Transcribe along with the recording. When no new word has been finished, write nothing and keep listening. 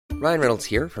Ryan Reynolds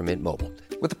here from Mint Mobile.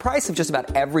 With the price of just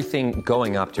about everything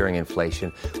going up during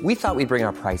inflation, we thought we'd bring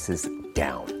our prices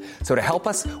down. So to help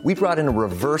us, we brought in a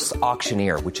reverse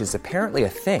auctioneer, which is apparently a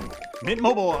thing. Mint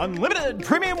Mobile Unlimited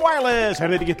Premium Wireless. How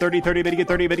to get 30, 30, bit to get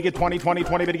 30, bit to get 20, 20,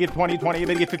 20, bit to get 20, 20,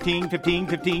 bit to get 15, 15,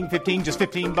 15, 15, just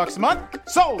 $15 a month?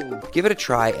 Sold! Give it a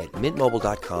try at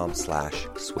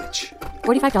mintmobile.com/switch.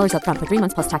 $45 up front for 3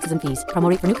 months plus taxes and fees. Promo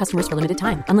rate for new customers for limited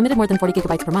time. Unlimited more than 40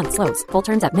 gigabytes per month. Slows full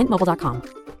terms at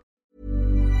mintmobile.com.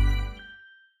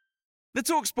 The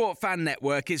TalkSport Fan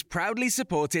Network is proudly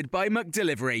supported by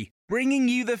McDelivery, bringing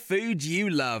you the food you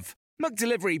love.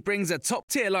 McDelivery brings a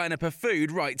top-tier lineup of food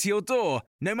right to your door.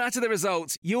 No matter the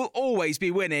result, you'll always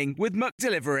be winning with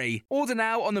McDelivery. Order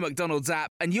now on the McDonald's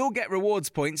app and you'll get rewards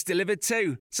points delivered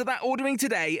too. So that ordering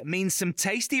today means some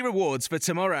tasty rewards for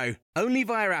tomorrow. Only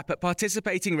via app at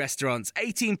participating restaurants.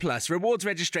 18 plus. Rewards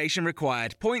registration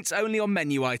required. Points only on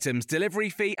menu items. Delivery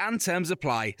fee and terms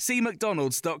apply. See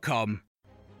mcdonalds.com.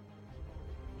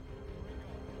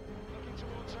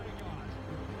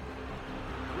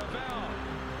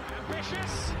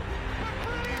 Ambitious, but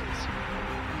brilliant!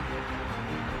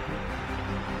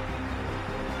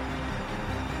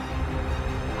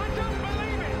 I don't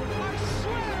believe it! I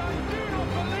swear I do not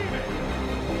believe it!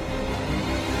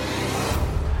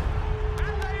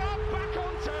 And they are back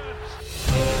on terms!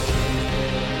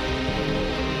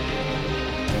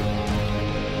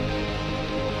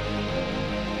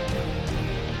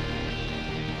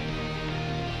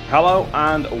 Hello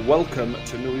and welcome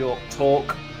to New York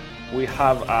Talk. We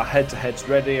have our head-to-heads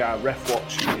ready, our ref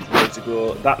watch is ready to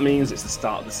go. That means it's the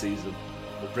start of the season.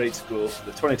 We're ready to go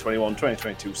for the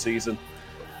 2021-2022 season.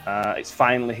 It's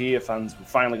finally here, fans. We're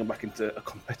finally going back into a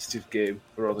competitive game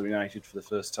for Rotherham United for the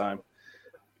first time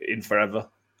in forever.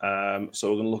 So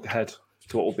we're going to look ahead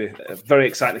to what will be a very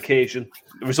exciting occasion.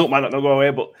 The result might not go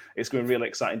away, but it's going to be a really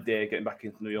exciting day getting back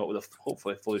into New York with a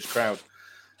hopefully fullish crowd.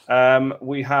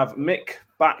 We have Mick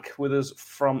back with us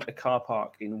from a car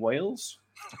park in Wales.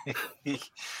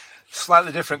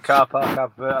 Slightly different car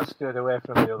park. I've steered away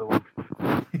from the other one.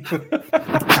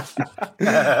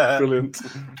 Brilliant.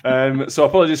 So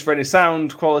apologies for any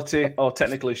sound quality or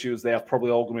technical issues. They are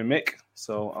probably all going to be Mick,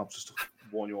 so I'll just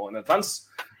warn you all in advance.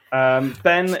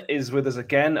 Ben is with us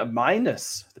again,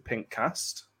 minus the pink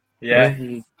cast. Yeah,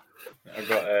 I've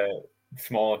got a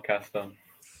smaller cast on.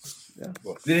 Yeah,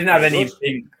 they didn't have any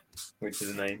pink, which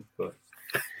is a name, but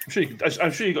I'm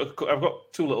sure you got. I've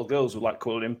got two little girls who like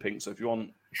coloured in pink, so if you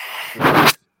want,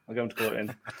 I'll get them to colour it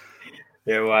in.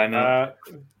 Yeah, why not?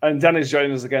 And Danny's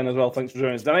joining us again as well. Thanks for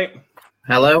joining us, Danny.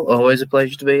 Hello, always a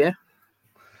pleasure to be here.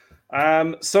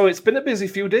 So it's been a busy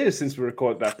few days since we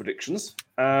recorded our predictions.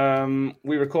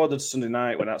 We recorded Sunday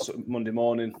night, went out Monday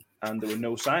morning, and there were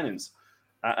no signings.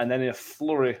 And then in a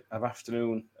flurry of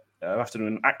afternoon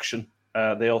action,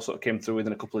 they all sort of came through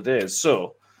within a couple of days.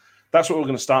 So that's what we're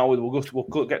going to start with. We'll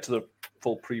get to the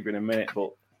full preview in a minute,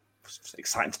 but it's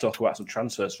exciting to talk about some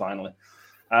transfers finally.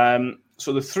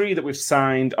 So the three that we've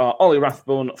signed are Ollie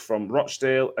Rathbone from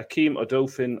Rochdale, Akeem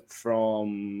Odofin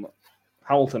from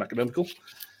Hamilton Academical,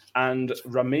 and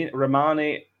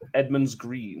Ramani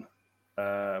Edmonds-Green,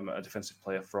 a defensive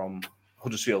player from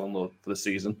Huddersfield on loan for the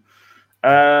season.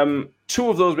 Two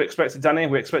of those we expected, Danny.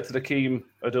 We expected Akeem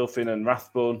Odofin and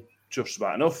Rathbone just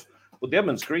about enough. But the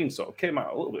Edmonds-Green sort of came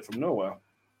out a little bit from nowhere.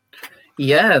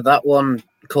 Yeah, that one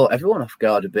caught everyone off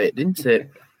guard a bit, didn't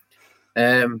it?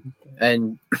 And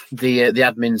the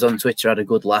admins on Twitter had a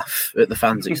good laugh at the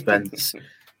fans' expense.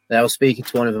 I was speaking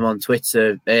to one of them on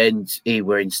Twitter, and he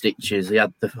were in stitches. He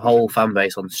had the whole fan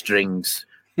base on strings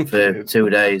for 2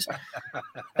 days.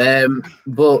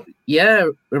 But yeah,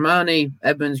 Ramani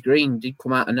Edmonds-Green did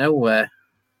come out of nowhere.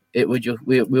 It would just,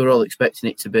 we were all expecting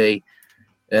it to be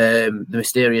the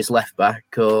mysterious left back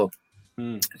or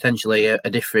potentially a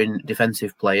different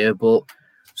defensive player, but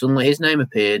suddenly his name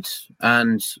appeared.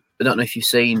 And I don't know if you've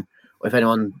seen, or if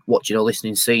anyone watching or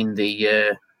listening seen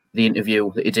the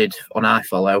interview that he did on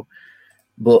iFollow,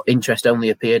 but interest only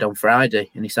appeared on Friday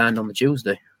and he signed on the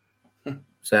Tuesday.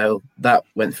 So that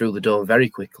went through the door very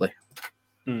quickly.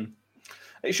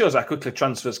 It shows how quickly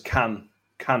transfers can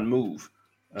move.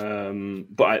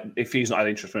 But if he's not had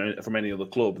interest from any other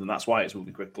club, then that's why it's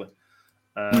moving quickly.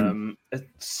 It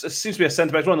seems to be a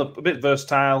centre back. It's one a bit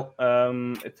versatile.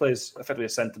 It plays effectively a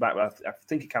centre back, but I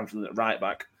think he can from the right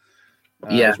back.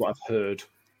 Is what I've heard.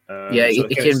 He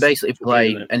can basically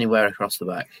play anywhere across the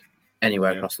back.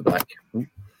 Across the back.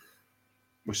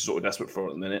 Which is what we're desperate for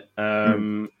at the minute.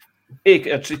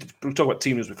 We'll talk about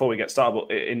team news before we get started, but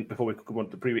before we come on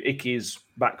to the preview, Icky is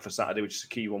back for Saturday, which is a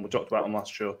key one we talked about on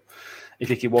last show. If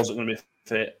Icky wasn't going to be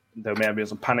fit, there may have been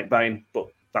some panic buying, but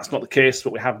That's not the case,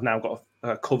 but we have now got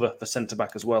a cover for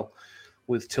centre-back as well,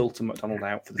 with Tilt and McDonald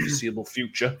out for the foreseeable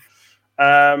future.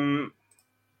 What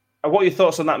are your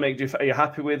thoughts on that, Mick? Are you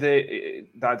happy with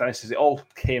it? Danny says it all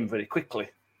came very quickly,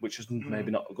 which is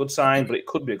maybe not a good sign, but it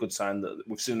could be a good sign that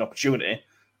we've seen an opportunity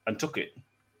and took it.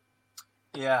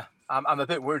 Yeah, I'm a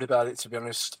bit worried about it, to be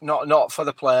honest. Not for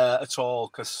the player at all,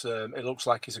 because it looks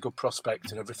like he's a good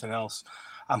prospect and everything else.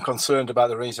 I'm concerned about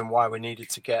the reason why we needed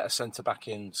to get a centre-back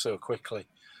in so quickly.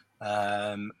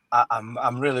 I'm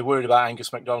really worried about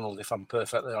Angus MacDonald, if I'm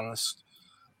perfectly honest.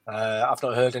 I've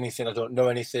not heard anything. I don't know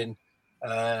anything.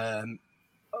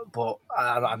 But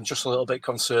I'm just a little bit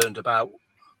concerned about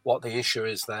what the issue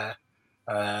is there.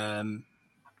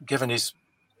 Given his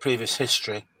previous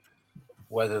history,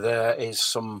 whether there is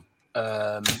some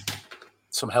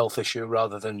health issue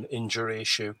rather than injury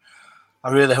issue.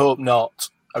 I really hope not.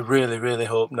 I really, really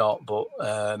hope not. But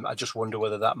I just wonder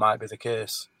whether that might be the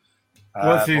case.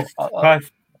 What's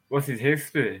his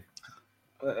history?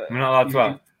 We're not allowed to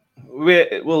ask.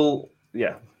 We'll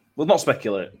not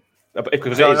speculate.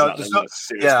 Because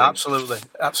absolutely.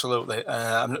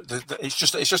 It's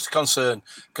just a concern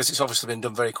because it's obviously been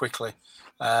done very quickly.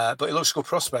 But it looks a good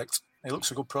prospect.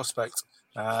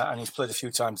 And he's played a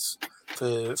few times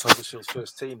for Huddersfield's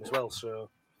first team as well. So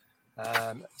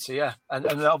yeah,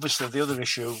 and obviously the other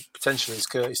issue potentially is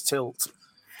Curtis Tilt.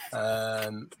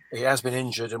 He has been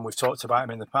injured, and we've talked about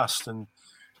him in the past. And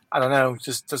I don't know,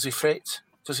 does he fit?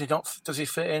 Does he not? Does he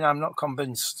fit in? I'm not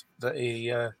convinced that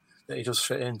he does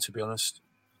fit in. To be honest,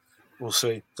 we'll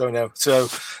see. Don't know. So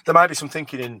there might be some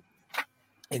thinking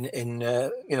in there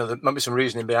might be some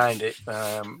reasoning behind it.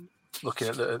 Looking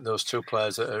at those two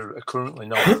players that are currently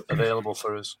not available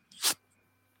for us.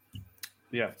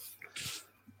 Yeah,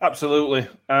 absolutely.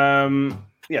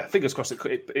 Fingers crossed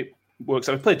it works.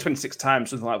 We played 26 times,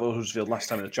 something like Huddersfield last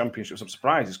time in the Championship. So I'm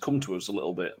surprised he's come to us a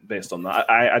little bit based on that.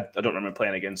 I don't remember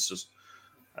playing against us,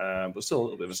 but still a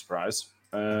little bit of a surprise.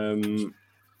 Hakeem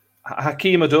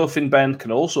Adofin Ben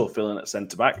can also fill in at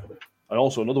centre back, and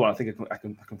also another one I think I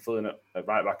can fill in at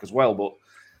right back as well, but.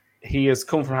 He has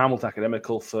come from Hamilton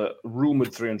Academical for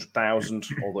rumoured 300,000,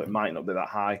 although it might not be that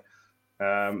high.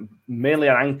 Mainly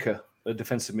an anchor, a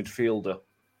defensive midfielder.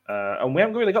 And we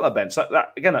haven't really got that bench.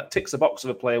 That ticks the box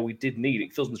of a player we did need.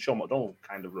 It fills in the Sean McDonald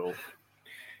kind of role.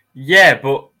 Yeah,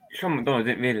 but Sean McDonald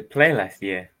didn't really play last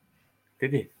year,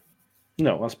 did he?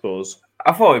 No, I suppose.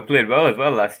 I thought he played well as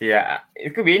well last year.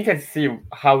 It could be interesting to see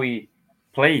how he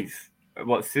plays,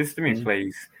 what system he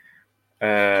plays,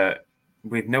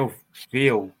 with no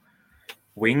real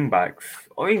wing backs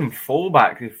or even full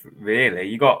backs. If really,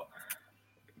 you got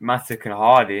Matic and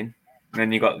Harding, and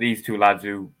then you got these two lads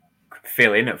who could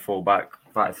fill in at full back.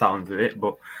 That sounds of it,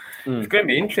 but it's going to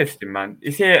be interesting, man.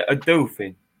 Is he a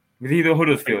Dauphin? Was he the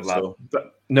Huddersfield lad?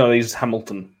 So. No, he's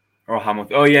Hamilton. Oh,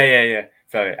 Hamilton. Oh, yeah.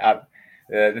 Sorry,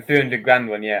 the 300 grand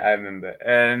one. Yeah, I remember.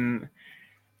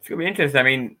 It's going to be interesting. I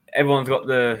mean, everyone's got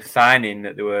the signing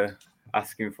that they were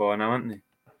asking for now, haven't they?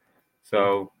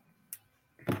 So.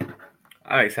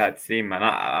 I'm excited to see him, man.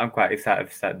 I'm quite excited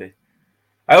for Saturday.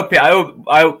 I hope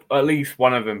at least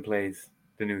one of them plays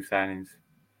the new signings.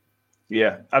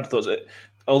 Yeah, I'd thought it.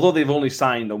 Although they've only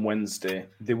signed on Wednesday,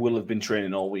 they will have been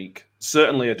training all week.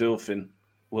 Certainly a Dauphin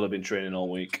will have been training all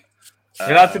week.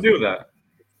 You're allowed to do that?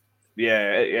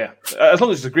 Yeah. As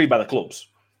long as it's agreed by the clubs.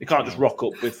 You can't just rock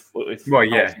up with well,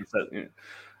 yeah.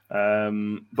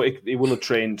 But he will have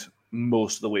trained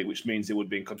most of the week, which means he would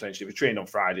be in contention. If he trained on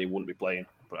Friday, he wouldn't be playing.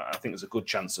 But I think there's a good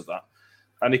chance of that.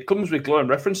 And it comes with glowing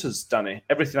references, Danny.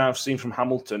 Everything I've seen from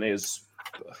Hamilton is,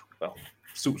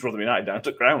 suits Rotherham United down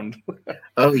to ground.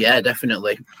 Oh, yeah,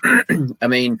 definitely. I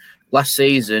mean, last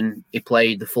season, he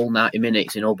played the full 90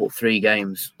 minutes in all but 3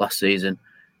 games last season,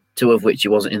 2 of which he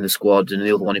wasn't in the squad, and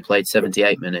the other one he played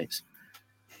 78 minutes.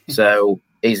 So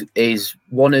he's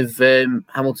one of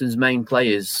Hamilton's main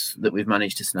players that we've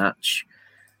managed to snatch.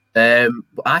 But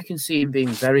I can see him being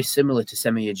very similar to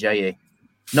Semi Ajayi.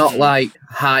 Not like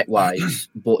height-wise,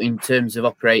 but in terms of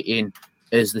operating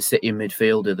as the sitting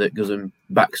midfielder that goes and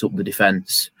backs up the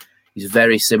defence. He's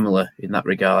very similar in that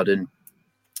regard. And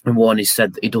Warne has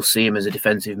said that he does see him as a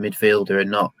defensive midfielder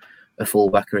and not a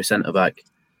full-back or a centre-back.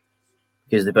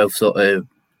 Because they both sort of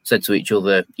said to each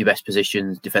other, your best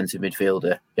position's defensive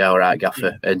midfielder. Yeah, all right,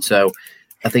 Gaffer. And so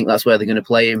I think that's where they're going to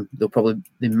play him.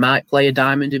 They might play a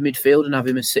diamond in midfield and have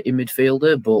him as sitting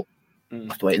midfielder, but we'll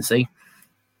have to wait and see.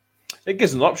 It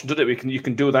gives an option, doesn't it? You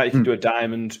can do that. You can do a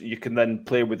diamond. You can then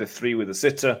play with a 3 with a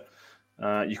sitter.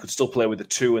 You could still play with a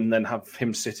 2 and then have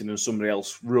him sitting and somebody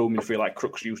else roaming free like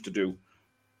Crooks used to do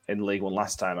in League One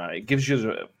last time. It gives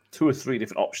you 2 or 3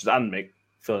 different options and make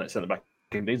filling it centre back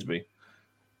if needs be.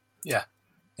 Yeah,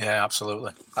 Yeah,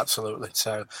 absolutely.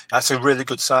 So that's a really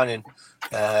good signing.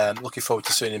 Looking forward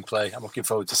to seeing him play. I'm looking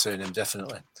forward to seeing him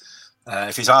definitely.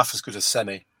 If he's half as good as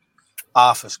Semi,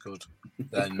 half as good,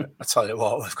 then I tell you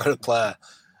what, we've got a player.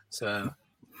 So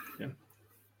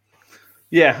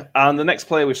yeah. And the next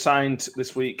player we've signed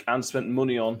this week and spent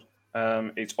money on,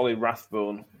 it's Ollie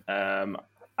Rathbone. Have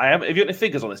you got any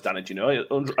figures on this, Danny? Do you know?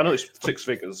 I know it's 6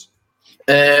 figures.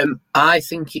 I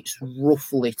think it's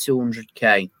roughly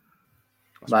 200k.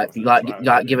 Like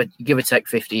give or take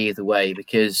 50 either way,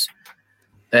 because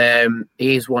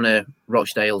he is one of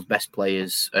Rochdale's best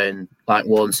players, and like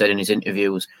Warren said in his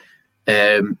interviews,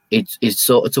 it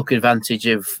sort of took advantage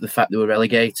of the fact they were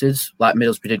relegators, like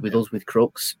Middlesbrough did with us with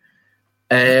Crooks.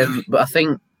 But I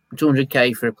think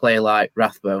 200k for a player like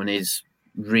Rathbone is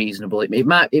reasonable. It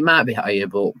might be higher,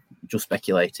 but just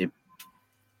speculating.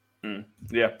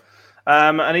 Yeah,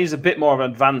 and he's a bit more of an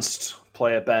advanced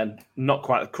player, Ben. Not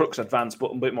quite Crooks advanced,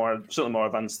 but certainly more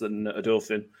advanced than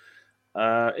Adolfin.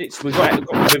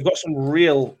 We've got some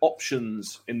real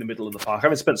options in the middle of the park. I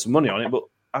haven't spent some money on it, but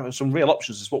having some real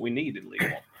options is what we need in League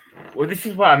One. Well, this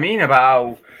is what I mean about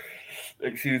how,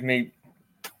 excuse me,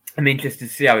 I'm interested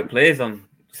to see how he plays on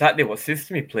Saturday, what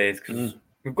system he plays, because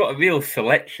we've got a real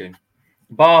selection.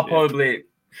 Bar probably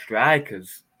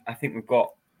strikers, I think we've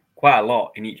got quite a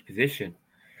lot in each position.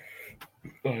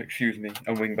 Oh, excuse me,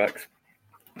 and wing backs.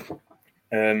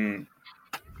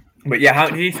 But yeah, how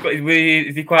did he score?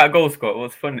 Is he quite a goal scorer?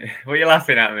 What's funny? What are you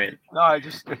laughing at me? No, it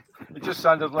just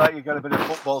sounded like you got a bit of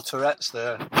football Tourette's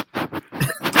there.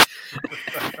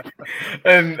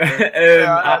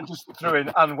 I just threw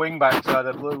in and wing backs out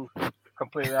of blue,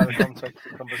 completely out of context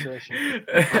of the conversation.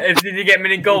 Did he get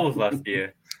many goals last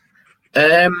year?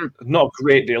 Not a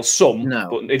great deal, some, no,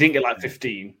 but he didn't get like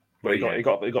 15. But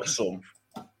he got some.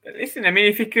 Listen, I mean,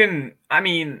 if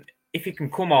he can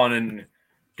come on and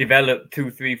develop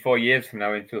 2, 3, 4 years from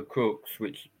now into a Crooks,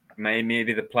 which may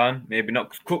be the plan, maybe not.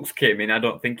 Because Crooks came in, I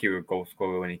don't think he was a goal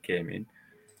scorer when he came in.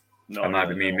 No, that might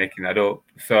be me making that up.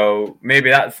 So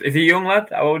maybe is he a young lad?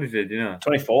 How old is he? Do you know?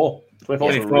 24. 24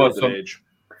 is a really good age.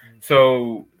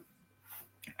 So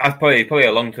that's probably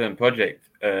a long-term project,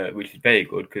 which is very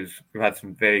good because we've had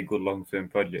some very good long-term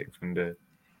projects under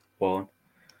Warren.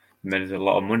 Made us a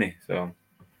lot of money. So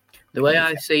the way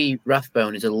I see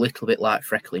Rathbone is a little bit like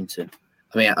Frecklington.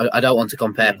 I mean, I don't want to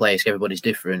compare players, everybody's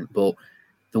different, but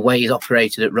the way he's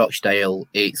operated at Rochdale,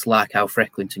 it's like how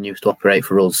Frecklington used to operate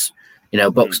for us. You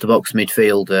know, box-to-box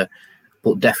midfielder,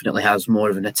 but definitely has more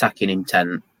of an attacking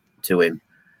intent to him.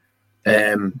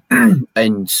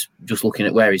 And just looking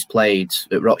at where he's played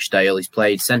at Rochdale, he's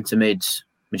played centre mid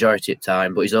majority of the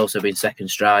time, but he's also been second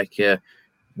striker,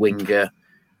 winger.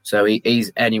 So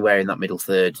he's anywhere in that middle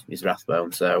third is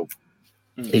Rathbone. So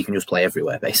he can just play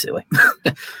everywhere, basically.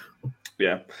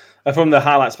 Yeah. And from the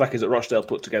highlights package that Rochdale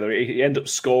put together, he ended up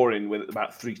scoring with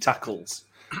about 3 tackles.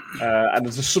 And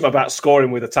there's just something about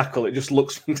scoring with a tackle. It just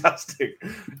looks fantastic.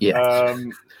 Yeah.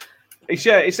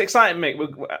 It's exciting, Mick.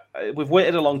 We've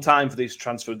waited a long time for these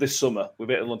transfers this summer. We've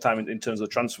waited a long time in terms of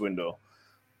the transfer window.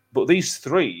 But these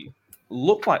 3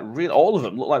 look like all of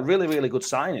them look like really, really good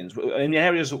signings in the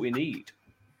areas that we need.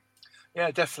 Yeah,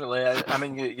 definitely. I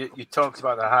mean, you talked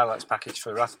about the highlights package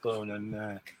for Rathbone,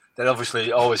 and they're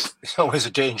obviously always a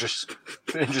dangerous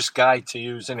guide to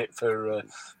use in it for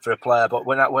a player. But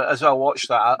as I watched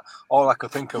that, all I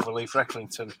could think of was Lee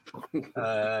Frecklington,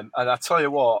 and I tell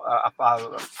you what,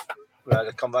 we had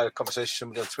a conversation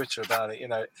with somebody on Twitter about it. You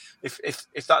know,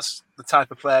 if that's the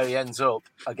type of player he ends up,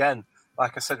 again,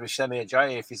 like I said with Semi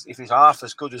Ajayi, if he's half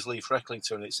as good as Lee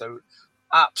Frecklington, it's an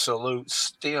absolute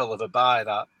steal of a buy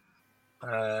that.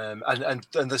 And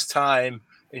there's time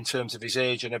in terms of his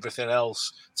age and everything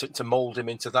else to mould him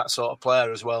into that sort of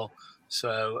player as well.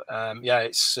 So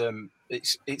it's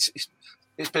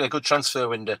been a good transfer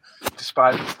window,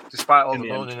 despite all the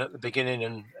moaning at the beginning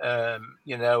and and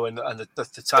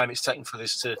the time it's taken for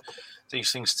these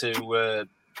things to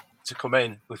come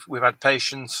in. We've had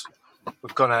patience.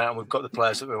 We've gone out and we've got the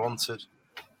players that we wanted.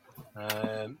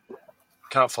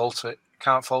 Can't fault it.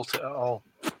 Can't fault it at all.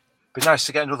 Be nice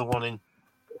to get another one in.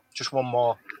 Just one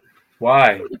more.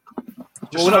 Why?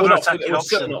 We're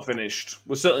certainly not finished.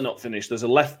 We're certainly not finished. There's a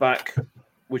left back,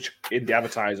 which in the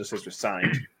advertiser says we've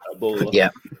signed. A bowler. Yeah.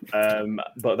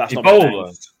 But that's not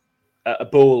bowler. A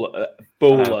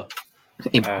bowler.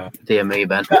 Dear me,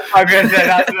 Ben. I'm going to say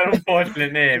that's an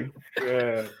unfortunate name.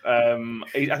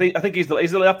 I think he's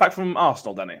the left back from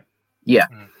Arsenal, Danny. Yeah.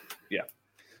 Yeah.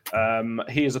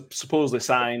 He is supposedly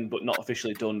signed, but not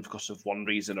officially done because of one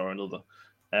reason or another.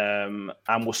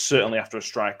 And we're certainly after a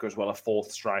striker as well, a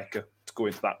 4th striker to go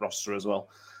into that roster as well.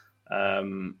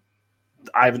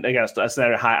 I haven't, again, that's an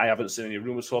area I haven't seen any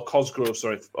rumours for. Cosgrove, who's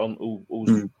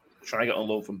trying to get on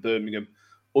loan from Birmingham.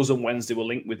 Us on Wednesday were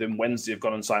linked with him. Wednesday have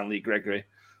gone and signed Lee Gregory.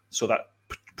 So that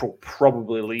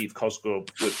probably leave Cosgrove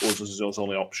with us as his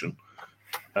only option.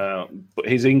 But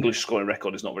his English scoring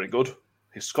record is not very good.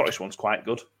 His Scottish one's quite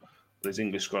good, but his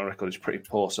English scoring record is pretty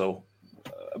poor. So,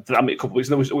 a couple of weeks,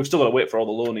 we've still got to wait for all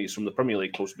the loanees from the Premier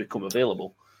League clubs to become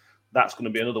available. That's going to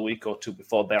be another week or two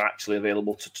before they're actually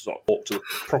available to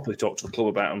properly talk to the club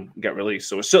about and get released.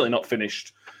 So, it's certainly not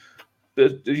finished.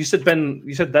 But you said Ben.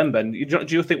 Do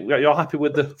you think you're happy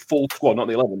with the full squad, not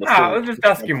the 11? I was just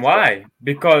asking why.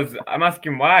 Because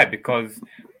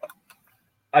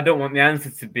I don't want the answer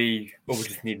to be, we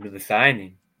just need another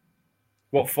signing.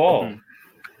 What for? Mm-hmm.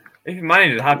 If your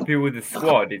manager's happy with the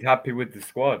squad, he's happy with the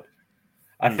squad.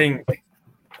 I think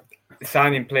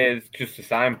signing players just to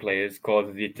sign players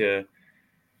causes you to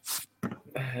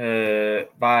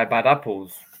buy bad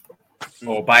apples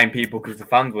or buying people because the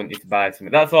fans want you to buy something.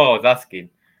 That's all I was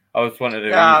asking. I just wanted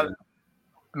to.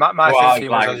 My thinking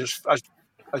was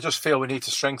I just feel we need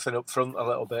to strengthen up front a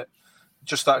little bit.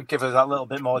 Just that give us that little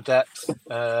bit more depth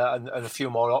and a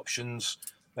few more options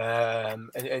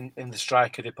in the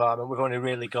striker department. We've only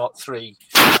really got 3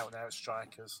 out-and-out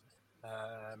strikers,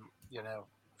 and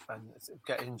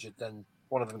get injured, then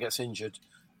one of them gets injured,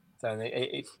 then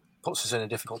it puts us in a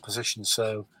difficult position.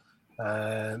 So,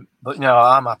 but no,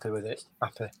 I'm happy with it.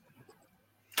 Happy.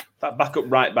 That backup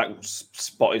right back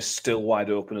spot is still wide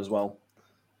open as well.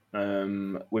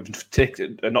 We've not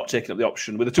taken up the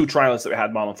option with the 2 trialists that we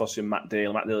had, Marlon Fossey and Matt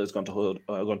Dale. Matt Dale has gone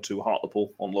to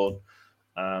Hartlepool on loan,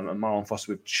 and Marlon Fossey,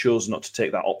 we've chosen not to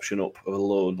take that option up of a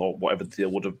loan or whatever the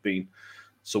deal would have been.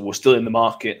 So we're still in the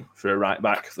market for a right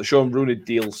back. The Sean Rooney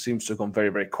deal seems to have gone very,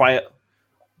 very quiet,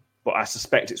 but I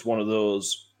suspect it's one of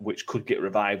those which could get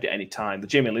revived at any time. The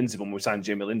Jamie Lindsay, when we signed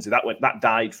Jamie Lindsay, that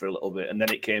died for a little bit, and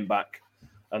then it came back,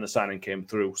 and the signing came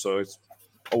through. So it's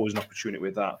always an opportunity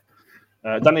with that.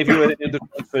 Danny, have you heard any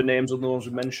other names on the ones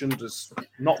we mentioned? There's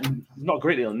not a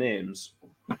great deal of names.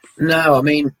 No, I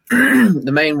mean,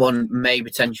 the main one may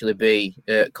potentially be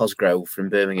Cosgrove from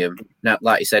Birmingham. Now,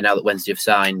 like you said, now that Wednesday have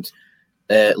signed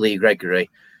Lee Gregory.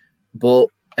 But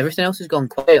everything else has gone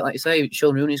quiet. Like you say,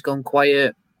 Sean Rooney's gone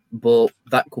quiet, but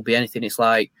that could be anything. It's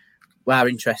like, our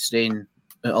interest in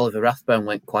Oliver Rathbone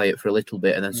went quiet for a little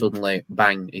bit, and then suddenly,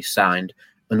 bang, he's signed.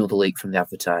 Another leak from the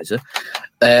advertiser.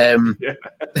 That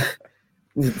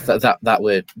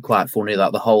were quite funny,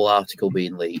 that the whole article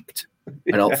being leaked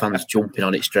and all fans jumping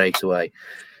on it straight away.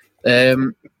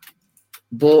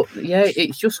 But yeah,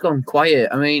 it's just gone quiet.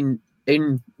 I mean,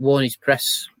 in Warney's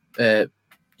press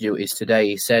duties today,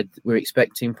 he said we're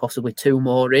expecting possibly 2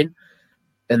 more in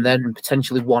and then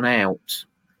potentially 1 out.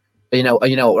 You know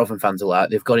what Rotherham fans are like.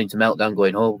 They've got into meltdown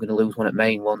going, we're going to lose one at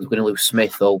main ones, we're going to lose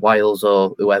Smith or Wiles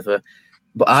or whoever.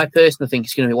 But I personally think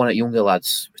it's going to be one at younger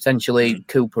lads, potentially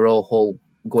Cooper or Hull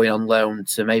going on loan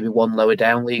to maybe one lower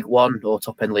down League One or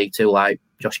top end League Two, like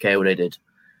Josh Cowley did.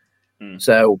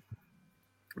 So,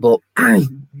 but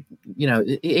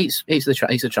it's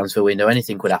a transfer window.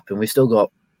 Anything could happen. We've still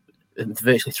got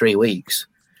virtually 3 weeks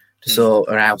to sort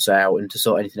our house out and to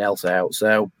sort anything else out.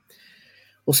 So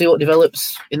we'll see what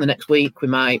develops in the next week. We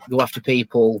might go after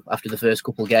people after the first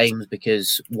couple of games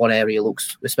because one area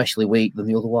looks especially weak than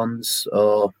the other ones,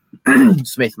 or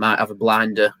Smith might have a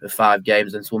blinder of 5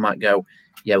 games and someone might go,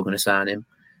 yeah, we're going to sign him.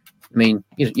 I mean,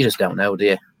 you just don't know, do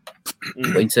you?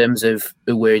 But in terms of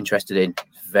who we're interested in,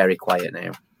 very quiet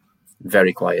now.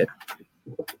 Very quiet.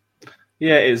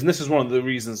 Yeah, it is. And this is one of the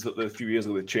reasons that a few years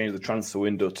ago they changed the transfer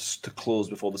window to close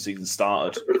before the season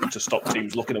started to stop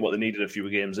teams looking at what they needed a few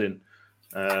games in.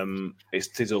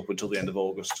 It is open until the end of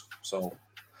August. So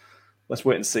let's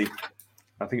wait and see.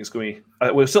 I think it's going to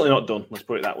be... we're certainly not done. Let's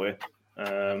put it that way.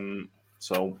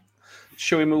 So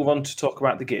shall we move on to talk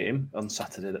about the game on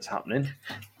Saturday that's happening?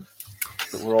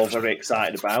 That we're all very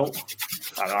excited about.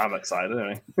 I know I'm excited,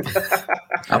 anyway.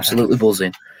 Absolutely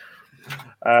buzzing.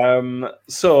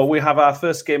 So we have our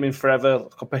first game in forever,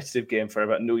 competitive game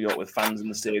forever at New York with fans in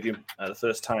the stadium. The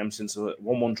first time since a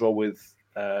 1-1 draw with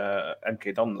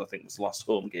MK Dons, I think was the last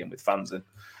home game with fans in,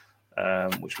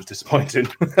 which was disappointing.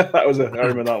 I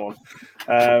remember that one.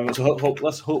 So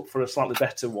let's hope for a slightly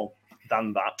better one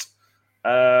than that.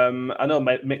 I know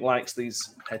Mick likes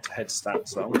these head-to-head stats,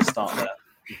 so I'm going to start there,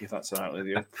 if that's all right with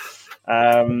you.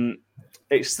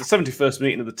 It's the 71st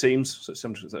meeting of the teams, so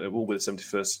it will be the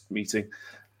 71st meeting.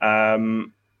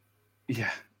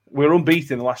 We're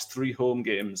unbeaten in the last 3 home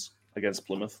games against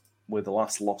Plymouth, with the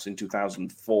last loss in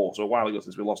 2004, so a while ago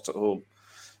since we lost at home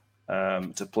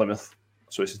to Plymouth.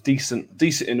 So it's a decent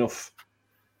enough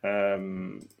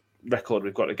record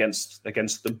we've got against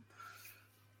them.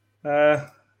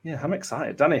 Yeah, I'm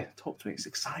excited. Danny, talk to me. It's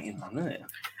exciting, man, isn't it?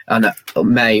 And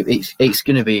mate, it's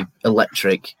going to be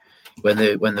electric when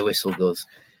the whistle goes.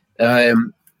 I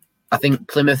think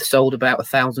Plymouth sold about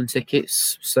 1,000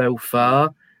 tickets so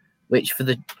far, which for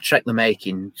the trek they're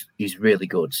making is really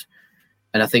good.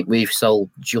 And I think we've sold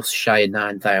just shy of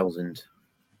 9,000.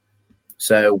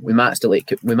 So we might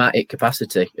hit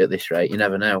capacity at this rate. You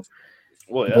never know.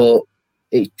 Well, yeah. But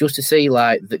it's just to see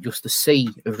like that, just the sea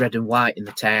of red and white in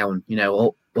the town. You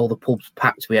know, all the pubs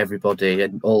packed with everybody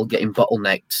and all getting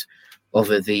bottlenecked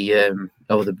over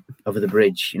the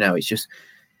bridge. You know, it's just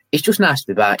nice to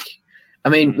be back. I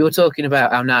mean, we were talking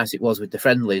about how nice it was with the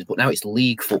friendlies, but now it's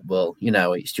league football. You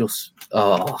know, it's just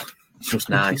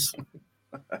nice.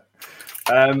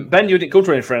 Ben, you didn't go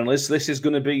to any friendlies. So this is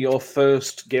going to be your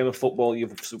first game of football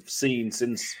you've seen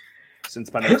since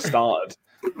the pandemic started.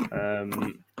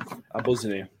 I'm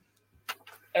buzzing you.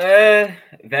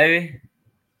 Very.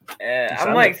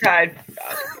 I'm more excited.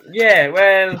 Yeah,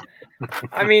 well,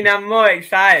 I mean, I'm more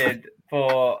excited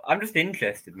I'm just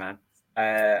interested, man.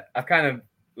 I'm kind of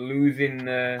losing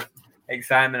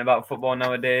excitement about football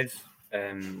nowadays.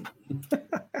 I'm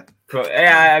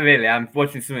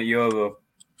watching some of Euro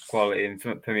quality and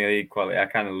some Premier League quality. I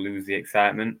kind of lose the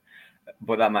excitement,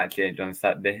 but that might change on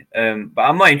Saturday. But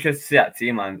I'm more interested to see that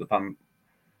team lines up. I'm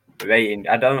rating.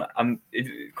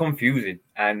 It's confusing,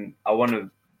 and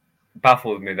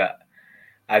baffles me that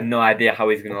I have no idea how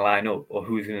he's going to line up or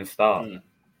who's going to start.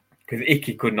 Because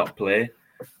Icky could not play.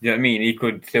 Do you know what I mean? He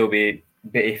could still be a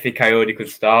bit iffy. Coyote could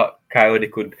start. Coyote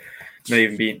could not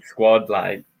even be in the squad.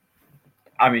 Like,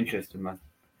 I'm interested, man.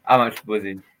 I'm actually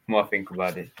buzzing. The more I think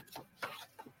about it.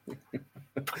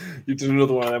 You did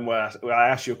another one of them where I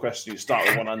ask you a question, you start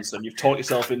with one answer, and you've taught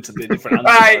yourself into the different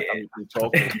answers.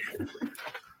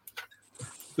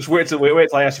 Just wait till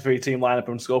I ask you for your team lineup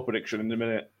and score prediction in a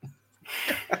minute.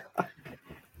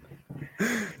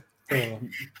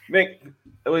 Mick,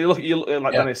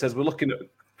 like Danny says, we're looking at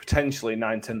potentially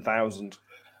 9,000-10,000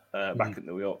 back at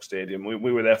New York Stadium.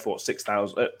 We were there for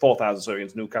 4,000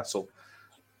 against Newcastle,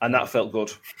 and that felt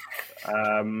good.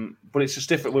 But it's just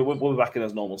different. We'll be back in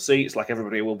those normal seats, like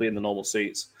everybody will be in the normal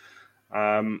seats.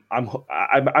 I'm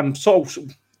so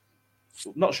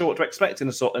not sure what to expect in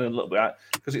a little bit,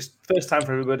 because it's first time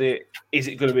for everybody. Is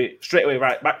it going to be straight away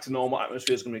right back to normal?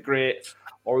 Atmosphere is going to be great,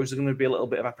 or is there going to be a little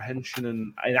bit of apprehension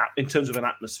and in terms of an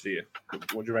atmosphere?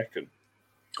 What do you reckon?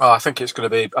 Oh, I think it's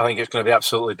going to be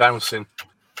absolutely bouncing.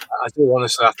 I do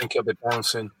honestly. I think it'll be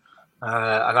bouncing,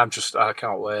 and I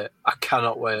can't wait. I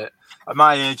cannot wait. At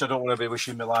my age, I don't want to be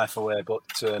wishing my life away, but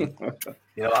you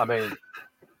know what I mean.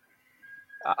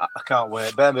 I can't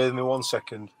wait. Bear with me 1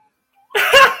 second.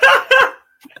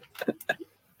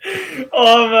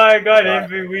 Oh my god!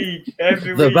 Every week.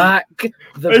 The back.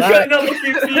 Not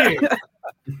looking for you.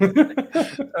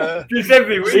 Just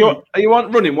every week. So you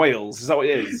want running Wales? Is that what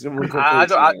it is?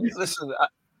 Listen.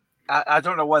 I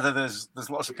don't know whether there's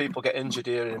lots of people get injured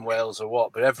here in Wales or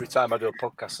what, but every time I do a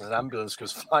podcast, there's an ambulance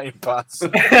goes flying past.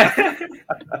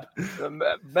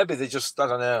 Maybe they just, I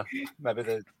don't know.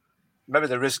 Maybe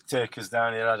the risk takers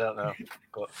down here. I don't know.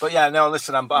 But yeah, no.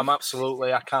 Listen, I'm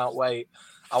absolutely. I can't wait.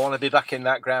 I want to be back in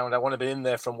that ground. I want to be in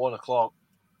there from 1 o'clock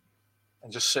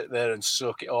and just sit there and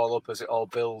soak it all up as it all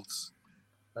builds.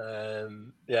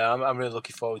 Yeah, I'm really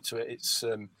looking forward to it. It's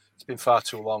been far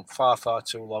too long.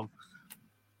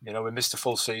 You know, we missed a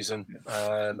full season,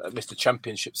 missed a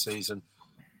championship season,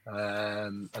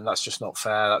 and that's just not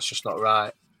fair. That's just not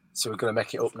right. So we're going to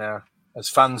make it up now. As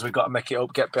fans, we've got to make it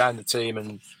up, get behind the team,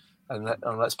 and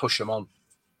let's push them on.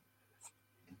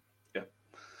 Yeah,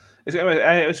 it's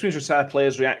interesting to see how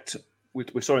players react.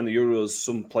 We saw in the Euros,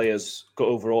 some players got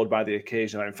overawed by the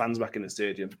occasion, having fans back in the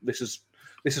stadium. This is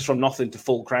from nothing to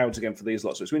full crowds again for these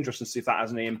lots. So it's interesting to see if that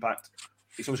has any impact.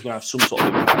 It's obviously going to have some sort of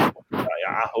impact.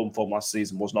 Our home form last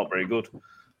season was not very good.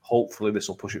 Hopefully, this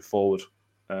will push it forward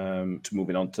to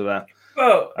moving on to that.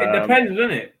 Well, it depends,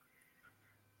 doesn't it?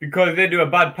 Because if they do a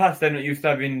bad pass, they're not used to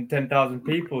having 10,000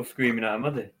 people screaming at them,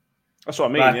 are they? That's what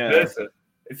I mean, vice versa.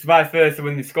 It's vice versa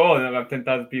when they score, and they'll have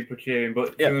 10,000 people cheering. But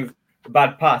as soon as a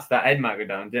bad pass, that head might go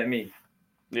down. Do you know what I mean?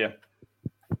 Yeah.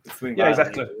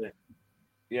 Exactly.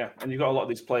 Yeah, and you've got a lot of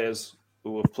these players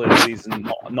who have played the season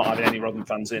not having any Rotherham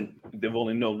fans in. They've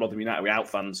only known Rotherham United without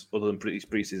fans, other than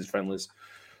pre-season friendlies.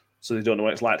 So they don't know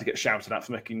what it's like to get shouted at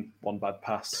for making one bad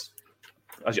pass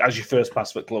as your first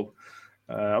pass for the club.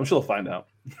 I'm sure they'll find out.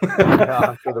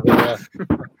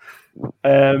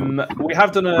 We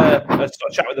have done a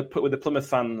chat with the Plymouth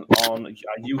fan on our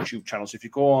YouTube channel. So if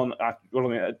you go on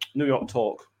New York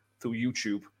Talk through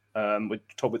YouTube, we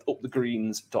talk with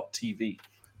upthegreens.tv.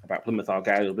 about Plymouth, our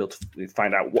guy will be able to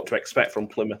find out what to expect from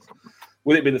Plymouth.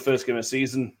 With it being the first game of the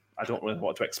season, I don't really know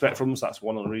what to expect from them, so that's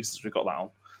one of the reasons we got that on.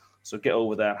 So get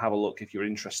over there and have a look if you're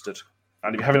interested.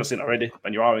 And if you haven't seen it already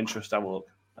and you are interested, have a look,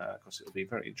 because it'll be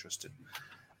very interesting.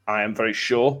 I am very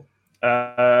sure.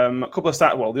 A couple of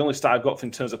stats. Well, the only stat I've got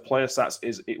in terms of player stats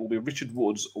is it will be Richard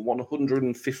Wood's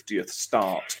 150th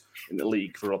start in the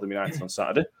league for Rotherham United on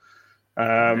Saturday.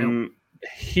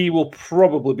 He will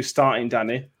probably be starting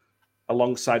Danny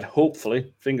alongside,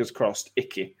 hopefully, fingers crossed,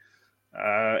 Icky.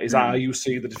 Is that how you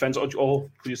see the defence, or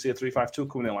do you see a 3-5-2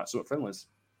 coming in like some friendlies?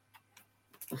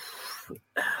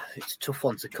 It's a tough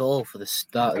one to call for the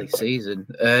start of the season.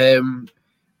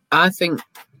 I think,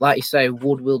 like you say,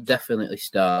 Wood will definitely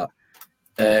start.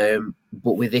 But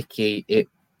with Icky,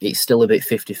 it's still a bit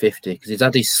 50-50 because he's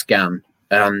had his scan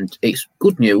and it's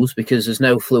good news because there's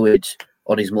no fluid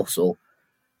on his muscle,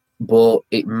 but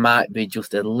it might be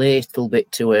just a little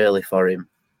bit too early for him.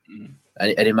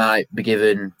 And he might be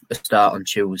given a start on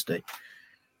Tuesday.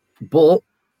 But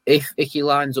if Icky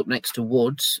lines up next to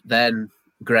Woods, then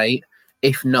great.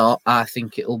 If not, I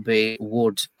think it'll be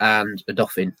Wood and a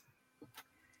Dauphin.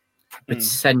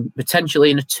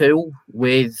 Potentially in a 2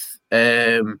 with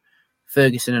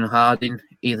Ferguson and Harding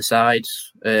either side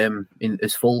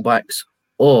as fullbacks,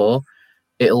 or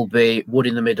it'll be Wood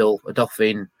in the middle, a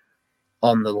Dauphin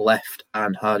on the left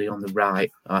and Harding on the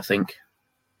right. I think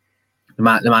they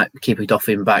might keep a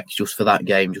Dauphin back just for that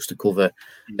game, just to cover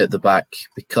at the back,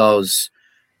 because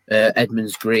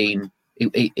Edmonds Green,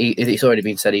 it's already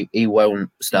been said he won't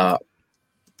start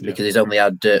because he's only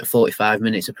had 45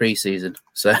 minutes of pre-season,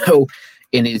 so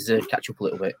he needs to catch up a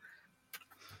little bit.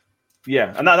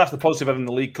 Yeah, and that's the positive of having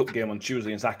the League Cup game on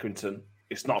Tuesday against Accrington.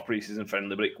 It's not a pre-season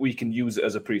friendly, but we can use it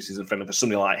as a pre-season friendly for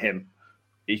somebody like him.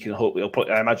 He can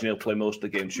I imagine he'll play most of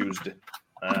the game Tuesday.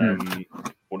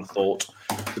 Would have thought.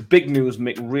 The big news,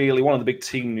 Mick, really one of the big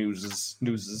team newses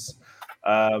is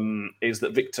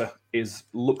that Victor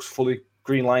looks fully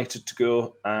green lighted to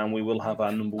go, and we will have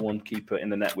our number one keeper in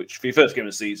the net, which for your first game of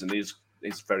the season is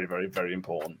very, very, very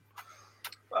important.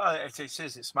 Well, it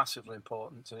is. It's massively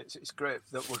important, and it's great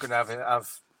that we're going to have.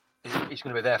 He's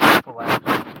going to be there for full out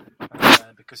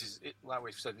because like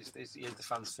we've said, he is the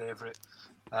fans' favourite.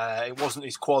 It wasn't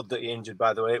his quad that he injured,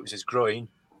 by the way; it was his groin.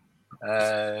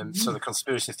 So the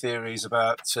conspiracy theories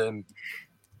about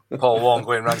Paul Warne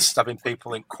going around stabbing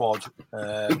people in quad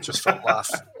just for a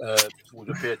laugh would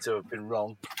appear to have been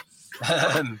wrong.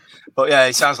 But yeah,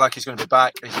 it sounds like he's going to be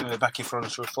back. He's going to be back in front of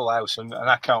us for a full house, and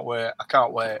I can't wait.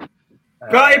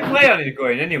 Got to play on his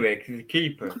going anyway because he's a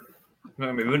keeper. He's not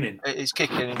going to be running. He's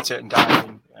kicking into it and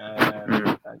diving.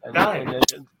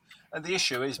 And the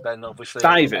issue is, Ben, obviously...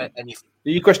 Diving? Are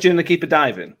you questioning the keeper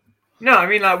diving? No, I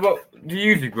mean, like, what do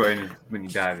you usually go in when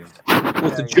you're diving?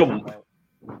 What's the jump?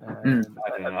 I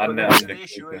don't know. The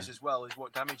issue is, as well, is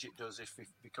what damage it does if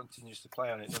he continues to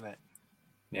play on it, doesn't it?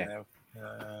 Yeah.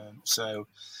 So...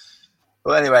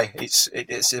 Well, anyway,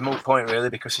 it's a moot point,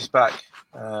 really, because he's back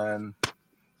for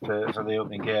the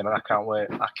opening game, and I can't wait.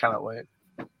 I cannot wait.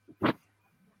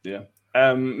 Yeah.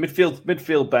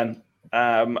 Midfield, Ben.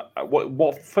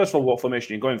 What? First of all, what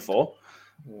formation are you going for?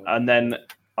 And then,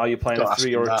 are you playing a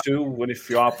 3 or a 2? And if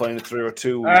you are playing a 3 or a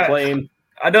 2, are you playing?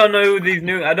 I don't know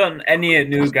any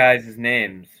new guys'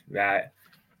 names, right?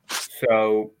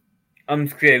 So I'm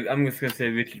just gonna say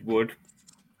Richard Wood,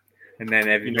 and then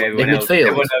everyone else. No,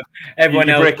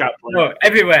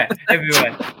 everywhere.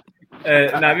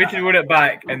 Now Richard Wood at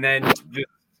back, and then just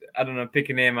pick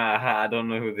a name out of a hat. I don't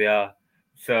know who they are.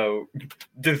 So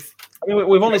just we've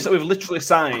literally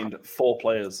signed 4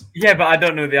 players. Yeah, but I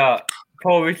don't know who they are.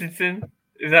 Paul Richardson,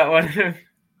 is that one?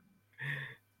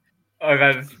 Oh,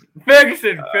 that's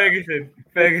Ferguson.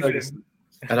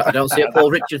 I don't see a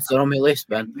Paul Richardson on my list,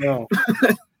 Ben. No.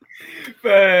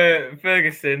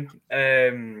 Ferguson.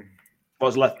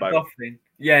 Was left back.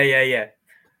 Yeah.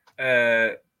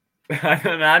 I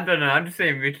don't know. I'm just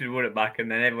saying Richard Wood at back,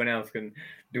 and then everyone else can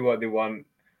do what they want.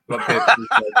 I'm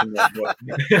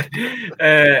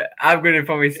going to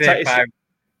probably say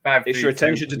 5. It's your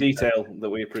attention to detail that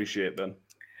we appreciate, Ben.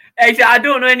 Actually, I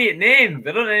don't know any names.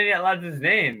 I don't know any lads'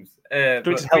 names.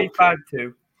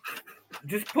 3-5-2.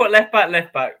 Just put left back,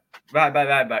 right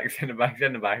back, centre back.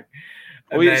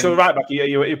 So right back, are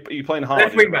you playing hard?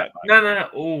 Left wing back. No.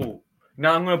 Oh,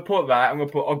 no, I'm going to put right. I'm going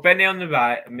to put Ogbene on the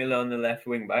right and Miller on the left,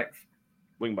 wing backs.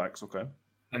 Wing backs, okay.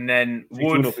 And then so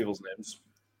Wood. You know people's names.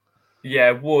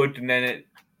 Yeah, Wood, and then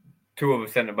 2 other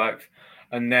centre backs,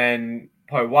 and then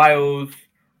probably Wiles,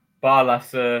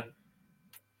 Barlasser,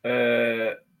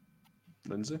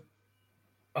 Lindsay.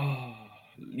 Oh,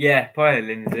 yeah, probably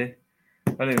Lindsay.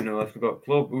 I don't even know. I forgot.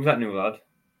 Club. Who's that new lad?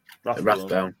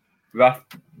 Rathbone.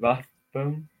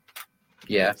 Rathbone?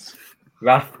 Yeah.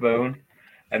 Rathbone.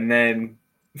 And then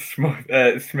Smith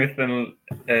and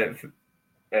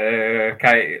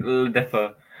Kai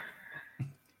Ldepo.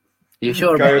 You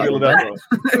sure about that?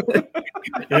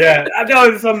 Yeah,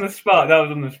 that was on the spot.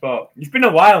 It's been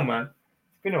a while, man.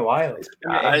 It's been a while.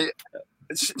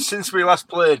 Since we last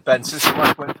played, Ben, since we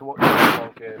last went to watch the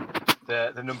football game,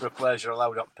 the number of players you're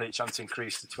allowed up pitch hasn't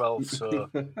increased to 12. So,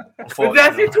 was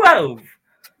that 12?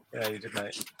 Yeah, you did,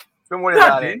 mate. Don't worry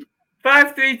about it.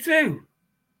 5-3-2.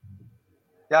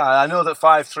 Yeah, I know that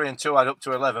 5, 3, and 2 add up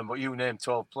to 11, but you named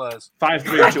 12 players. 5,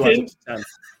 3, and 2 adds up to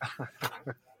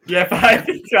 10. Yeah, 5,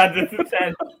 3, 2 adds up to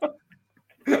 10.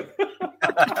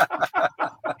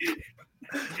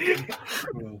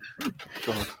 Oh,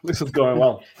 God, this is going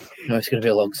well. No, it's going to be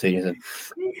a long season.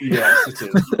 Yes, it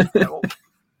is. Well,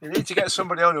 you need to get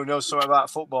somebody on who knows something about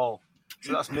football.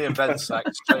 So that's me and Ben Sack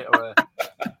straight away.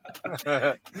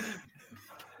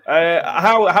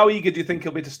 How eager do you think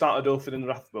he'll be to start Odofin and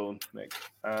Rathbone, Nick?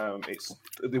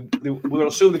 We'll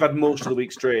assume they've had most of the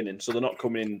week's training, so they're not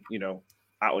coming,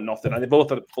 out of nothing. And they both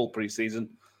had a full pre-season.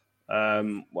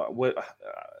 What do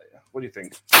you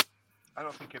think? I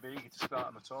don't think he'll be eager to start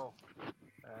him at all.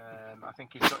 I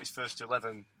think he's got his first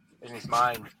 11 in his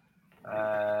mind.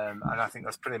 And I think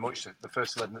that's pretty much the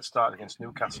first 11 that started against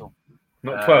Newcastle.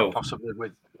 Not 12. Possibly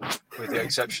with the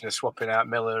exception of swapping out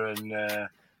Miller and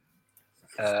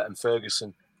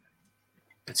Ferguson,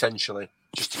 potentially,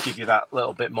 just to give you that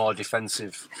little bit more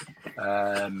defensive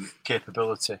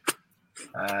capability.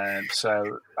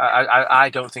 So I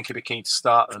don't think he'll be keen to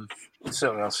start them,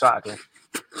 certainly on Saturday.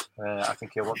 I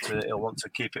think he'll want to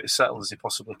keep it as settled as he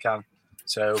possibly can.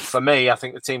 So for me, I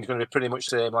think the team's going to be pretty much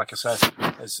the same, like I said,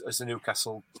 as the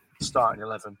Newcastle starting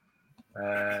 11,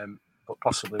 but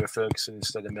possibly with Ferguson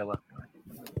instead of Miller.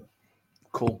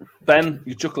 Cool. Ben,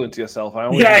 you're chuckling to yourself. No,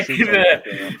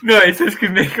 it's just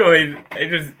because Nick always, it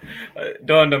just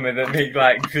dawned on me that Nick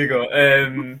likes to go,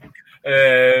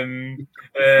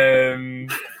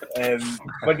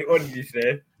 what did you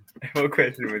say? What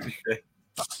question would you say?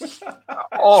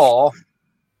 Or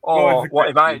what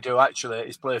he might do actually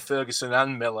is play Ferguson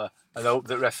and Miller and hope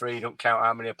that referee don't count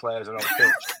how many players are on pitch.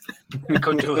 He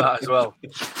could do that as well.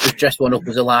 Just dress one up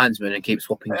as a linesman and keep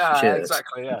swapping shirts.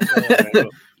 Exactly. Yeah.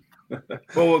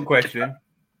 What question?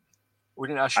 We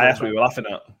didn't ask you. I asked what you were laughing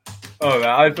at. Oh, right.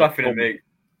 I was laughing at me.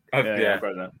 Yeah, I've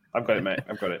got it now. I've got it, mate.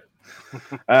 I've got it.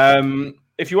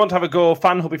 If you want to have a go,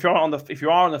 Fan Hub. If you are on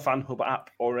the Fan Hub app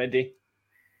already,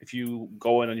 if you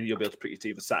go in and you'll be able to pick your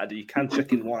team for Saturday, you can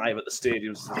check in live at the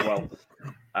stadiums as well.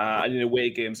 And in away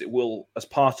games, it will, as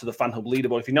part of the Fan Hub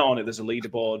leaderboard. If you're not on it, there's a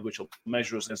leaderboard which will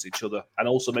measure us against each other and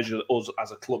also measure us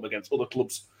as a club against other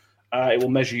clubs. It will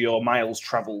measure your miles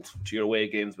travelled to your away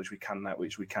games, which we can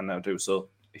now do. So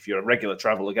if you're a regular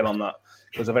traveller, get on that,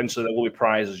 because eventually there will be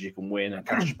prizes you can win and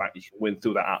cash back you can win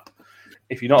through that app.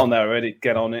 If you're not on there already,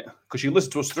 get on it, because you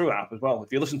listen to us through the app as well.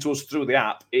 If you listen to us through the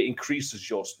app, it increases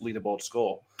your leaderboard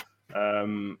score.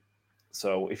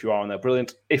 So if you are on there,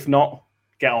 brilliant. If not,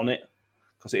 get on it,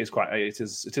 because it is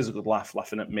a good laugh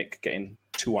laughing at Mick getting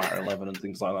 2 out of 11 and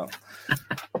things like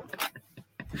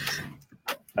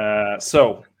that.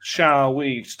 So shall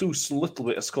we do a little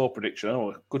bit of score prediction? Oh,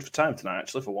 we're good for time tonight,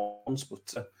 actually, for once.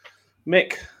 But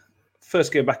Mick,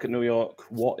 first game back at New York,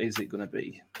 what is it going to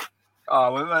be?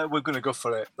 Oh, we're going to go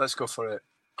for it. Let's go for it.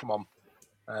 Come on.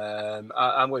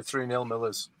 I'm with 3-0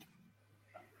 Millers.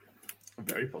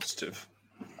 Very positive.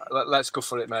 Let's go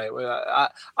for it, mate.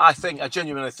 I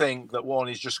genuinely think that Warne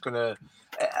is just going to...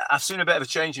 I've seen a bit of a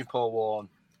change in Paul Warne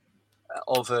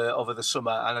over the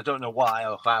summer, and I don't know why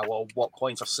or how or what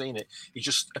point I've seen it. He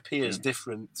just appears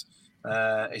different.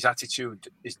 His attitude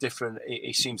is different.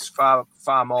 He seems far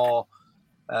more,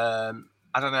 I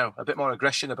don't know, a bit more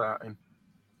aggression about him.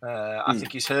 I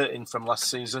think he's hurting from last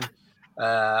season,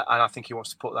 and I think he wants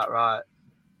to put that right.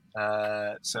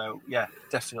 So, yeah,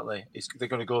 definitely. They're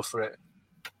going to go for it.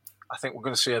 I think we're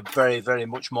going to see a very, very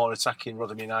much more attacking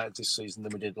Rotherham United this season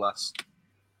than we did last.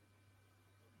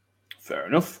 Fair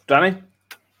enough. Danny?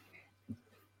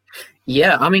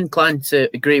 Yeah, I'm inclined to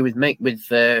agree with Mick with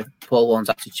Paul Warne's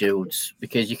attitudes,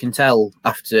 because you can tell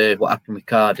after what happened with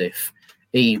Cardiff,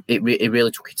 he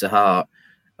really took it to heart.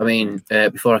 I mean,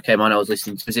 before I came on, I was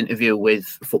listening to his interview with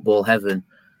Football Heaven,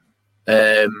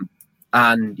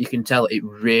 and you can tell it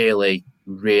really,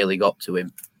 really got to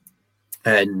him.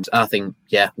 And I think,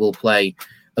 we'll play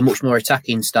a much more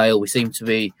attacking style. We seem to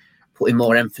be putting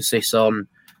more emphasis on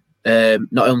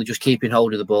not only just keeping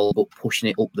hold of the ball, but pushing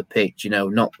it up the pitch,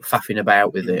 not faffing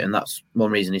about with it. And that's one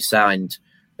reason he signed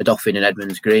Odofin and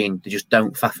Edmonds Green. They just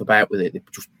don't faff about with it. They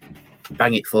just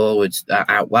bang it forwards,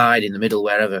 out wide, in the middle,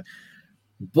 wherever.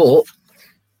 But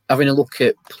having a look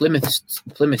at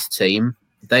Plymouth's team,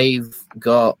 they've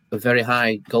got a very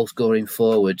high goal scoring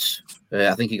forwards.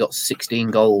 I think he got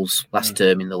 16 goals last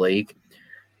term in the league.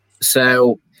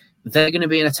 So they're going to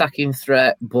be an attacking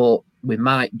threat, but we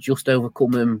might just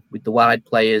overcome them with the wide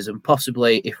players, and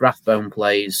possibly if Rathbone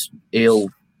plays, he'll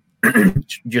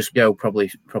just go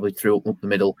probably through up the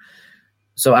middle.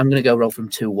 So I'm going to go roll from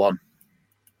 2-1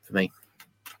 for me.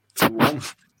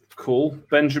 2-1. Cool.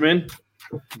 Benjamin?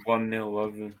 1-0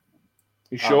 Rotherham.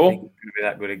 You sure? I think it's going to be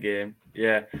that good a game.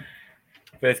 Yeah.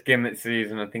 First game of the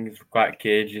season, I think it's quite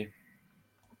cagey.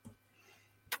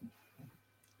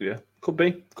 Yeah, could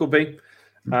be.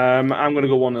 I'm going to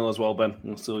go 1-0 as well, Ben.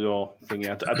 We'll steal your thing.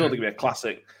 I don't think it'll be a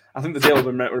classic. I think the deal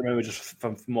will remember just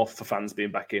more for fans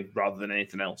being back in rather than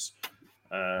anything else.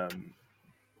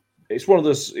 It's one of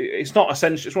those. It's not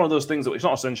essential. It's one of those things that it's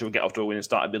not essential we get off to a winning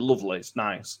start. It'd be lovely. It's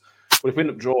nice, but if we end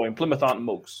up drawing, Plymouth aren't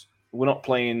mugs. We're not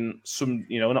playing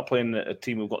we're not playing a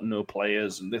team who've got no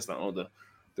players and this, that, and other.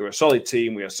 They're a solid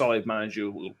team. We have a solid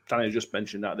manager. Danny just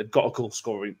mentioned that they've got a goal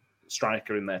scoring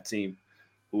striker in their team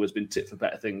who has been tipped for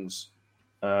better things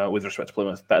with respect to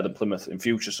Plymouth, better than Plymouth in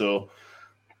future. So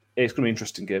it's going to be an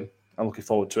interesting game. I'm looking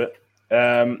forward to it.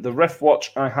 The ref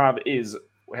watch I have is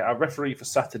our referee for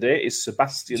Saturday is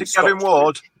Sebastian. Is it Gavin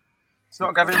Ward? It's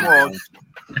not Gavin Ward.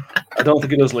 I don't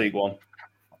think he does League One.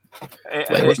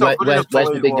 Where's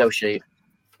the bingo sheet?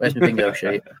 Where's the bingo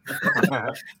sheet?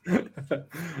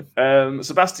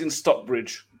 Sebastian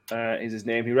Stockbridge is his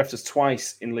name. He refed us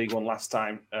twice in League One last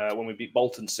time when we beat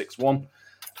Bolton 6-1.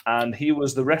 And he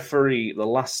was the referee the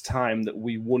last time that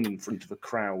we won in front of a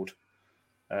crowd,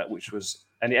 which was...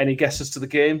 Any guesses to the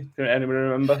game? Can anyone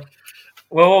remember?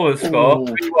 Well, what was the score?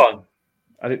 3-1.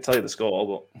 I didn't tell you the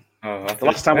score, but the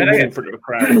last time we won in front of a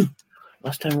crowd.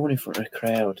 Last time we won in front of a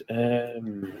crowd.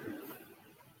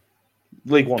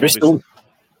 League One, Bristol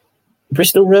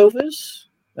Rovers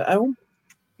at home?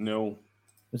 No.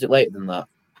 Was it later than that?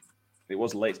 It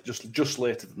was late, just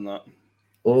later than that.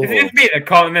 Oh. I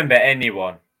can't remember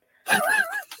anyone.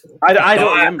 I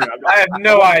don't remember. I have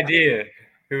no idea.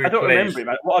 I don't remember him.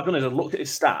 What I've done is I've looked at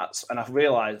his stats and I've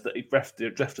realised that he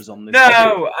refed us on this.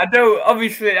 No, I don't.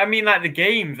 Obviously, I mean like the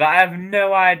games. I have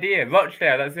no idea.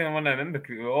 Rochdale, that's the only one I remember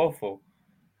because it was awful.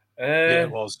 Yeah,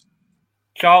 it was.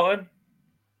 Charlton?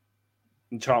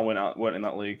 And Charlton weren't in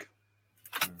that league.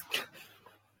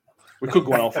 We could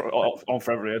go on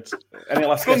forever. Any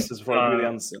last guesses before I give you the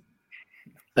answer?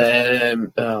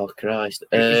 Oh, Christ.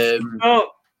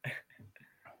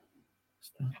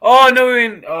 Oh, no, we're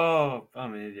in... Oh,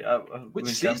 I'm an idiot. Which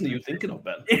season are you thinking of,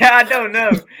 Ben? Yeah, I don't know.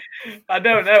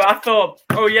 I thought,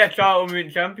 Charlton were in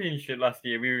Championship last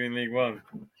year. We were in League One.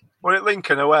 Were it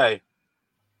Lincoln away?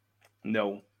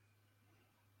 No.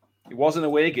 It was an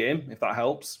away game, if that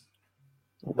helps.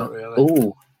 Not really.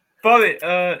 Oh. Sorry,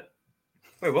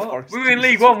 wait, what? We were in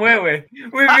League One, weren't we?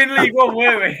 We were in League One,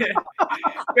 weren't we?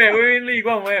 Wait, we were in League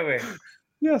One, weren't we?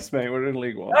 Yes, mate, we're in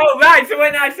League One. Oh, right. So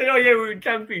when I said, we were in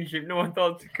Championship, no one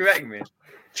thought to correct me.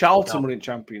 Charlton were in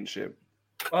Championship.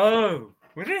 Oh,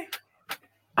 were they?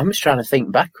 I'm just trying to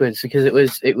think backwards because it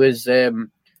was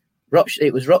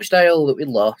Rochdale that we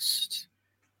lost.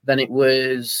 Then it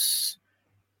was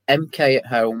MK at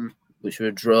home, which were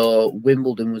a draw.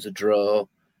 Wimbledon was a draw.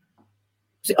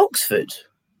 Was it Oxford?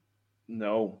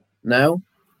 No.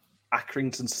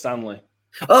 Accrington Stanley.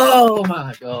 Oh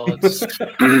my God.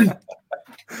 The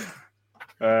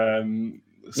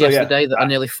day that I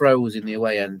nearly froze in the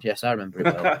away end. Yes, I remember it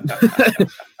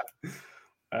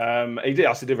well. He did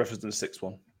reference in the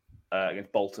 6-1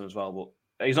 against Bolton as well,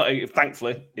 but he's not.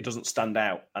 Thankfully, it doesn't stand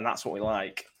out, and that's what we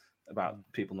like about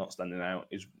people not standing out.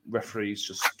 Is referees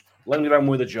just letting them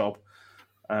with a job,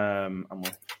 and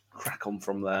we'll crack on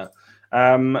from there.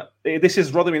 This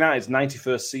is Rotherham United's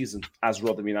 91st season as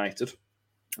Rotherham United,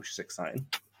 which is exciting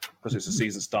because it's a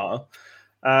season starter.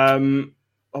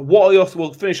 What are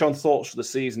we'll finish on thoughts for the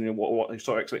season and what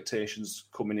sort of expectations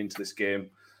coming into this game.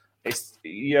 I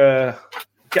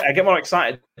get more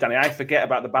excited, Danny. I forget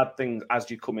about the bad things as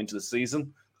you come into the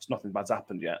season because nothing bad's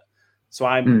happened yet. So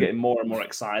I'm getting more and more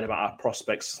excited about our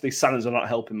prospects. These signings are not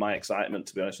helping my excitement,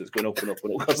 to be honest. It's going up and up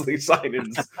and up because of these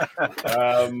signings.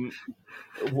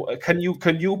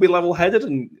 Can you be level-headed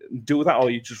and do that, or are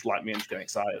you just like me and just getting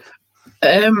excited?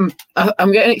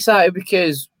 I'm getting excited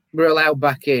because we're allowed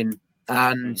back in,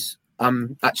 and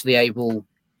I'm actually able,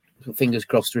 fingers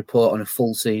crossed, to report on a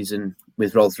full season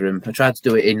with Rotherham. I tried to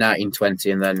do it in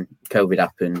 1920, and then COVID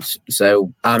happened.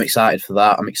 So I'm excited for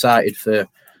that. I'm excited for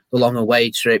the long away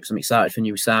trips. I'm excited for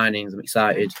new signings. I'm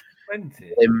excited for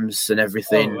limbs and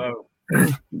everything. Oh, wow.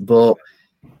 But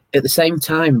at the same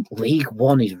time, League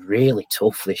One is really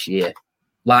tough this year.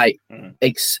 Like,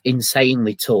 it's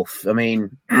insanely tough. I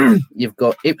mean, you've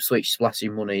got Ipswich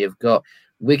splashing money, you've got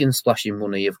Wigan splashing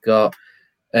money, you've got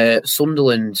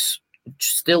Sunderland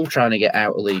still trying to get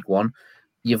out of League One.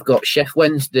 You've got Sheff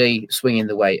Wednesday swinging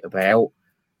the weight about.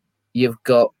 You've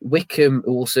got Wickham,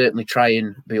 who will certainly try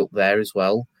and be up there as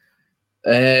well.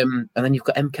 And then you've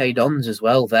got MK Dons as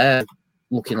well. They're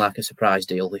looking like a surprise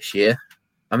deal this year.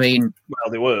 I mean...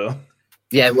 Well, they were.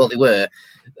 Yeah, well, they were.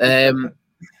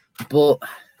 But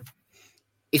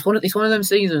it's one of them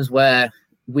seasons where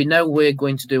we know we're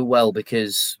going to do well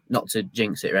because, not to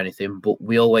jinx it or anything, but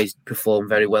we always perform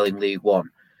very well in League One.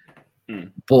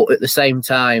 But at the same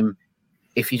time,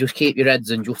 if you just keep your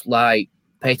heads and just like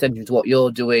pay attention to what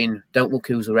you're doing, don't look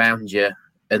who's around you,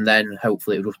 and then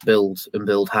hopefully it'll just build and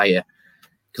build higher.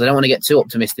 Because I don't want to get too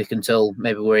optimistic until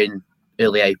maybe we're in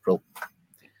early April.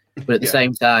 But at the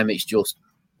same time, it's just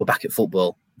we're back at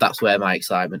football. That's where my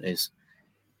excitement is.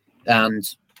 And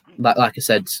like I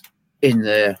said in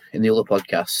the other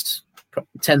podcast,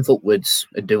 10th upwards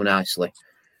would do nicely.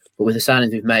 But with the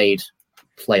signings we've made,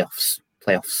 playoffs,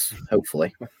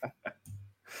 hopefully.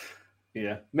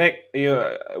 Yeah, Mick,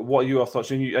 what are your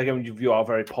thoughts? And you are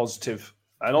very positive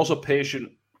and also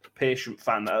patient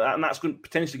fan, and that's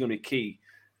potentially going to be key.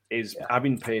 Is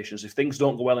having patience. If things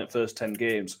don't go well in the first 10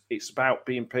 games, it's about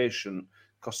being patient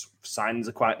because signings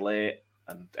are quite late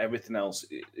and everything else.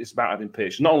 It's about having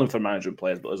patience, not only for manager and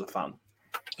players, but as a fan.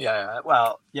 Yeah,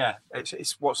 well, yeah.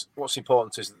 It's what's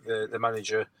important is that the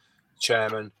manager,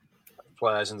 chairman,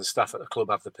 players, and the staff at the club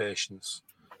have the patience.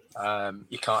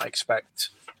 You can't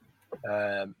expect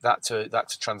that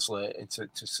to translate into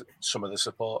some of the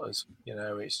supporters. You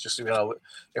know, it's just if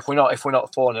we're not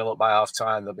 4-0 up by half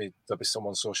time, there'll be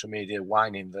someone on social media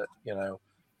whining that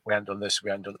we haven't done this, we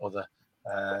haven't done other,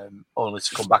 only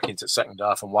to come back into the second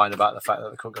half and whine about the fact that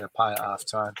they couldn't get a pie at half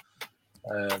time.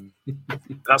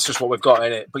 That's just what we've got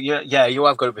in it. But yeah, you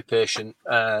have got to be patient.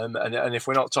 And if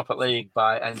we're not top at league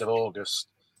by end of August,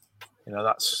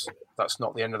 that's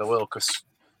not the end of the world because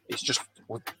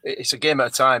it's a game at a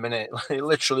time, isn't it? It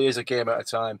literally is a game at a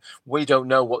time. We don't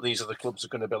know what these other clubs are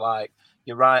going to be like.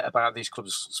 You're right about these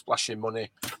clubs splashing money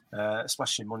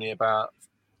about,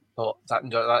 but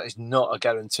that is not a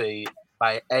guarantee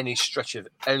by any stretch of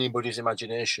anybody's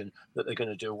imagination that they're going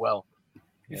to do well.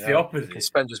 It's the opposite. They can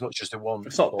spend as much as they want.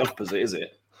 It's not the opposite, is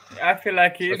it? I feel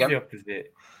like it is the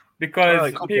opposite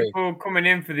because people coming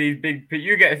in for these big.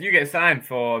 You get signed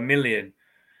for $1 million.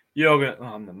 You're going,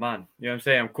 I'm the man. You know what I'm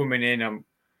saying? I'm coming in.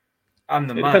 I'm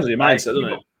the man. It depends on your mindset, doesn't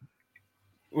it?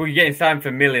 Well, you're getting signed for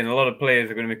 $1 million. A lot of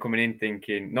players are going to be coming in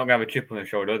thinking, not going to have a chip on their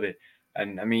shoulder, are they?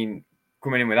 And I mean,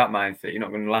 coming in with that mindset, you're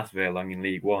not going to last very long in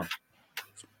League One.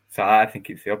 So I think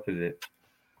it's the opposite.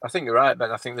 I think you're right,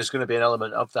 Ben. I think there's going to be an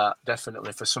element of that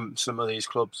definitely for some of these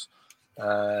clubs.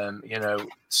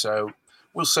 So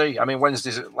we'll see. I mean,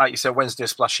 Wednesday's, like you said, Wednesday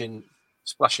splashing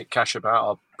cash about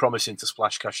or promising to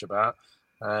splash cash about.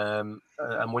 And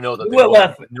we know that they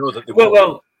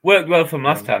worked well from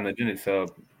last time, didn't it? So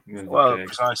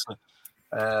precisely.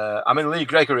 I mean, Lee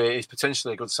Gregory is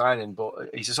potentially a good signing,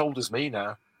 but he's as old as me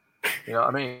now. You know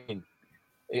what I mean?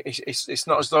 It's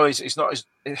not as though he's not as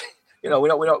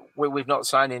we've not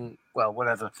signing. Well,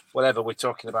 whatever we're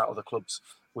talking about other clubs.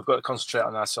 We've got to concentrate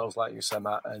on ourselves, like you said,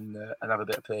 Matt, and have a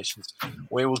bit of patience.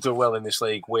 We will do well in this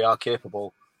league. We are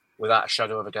capable, without a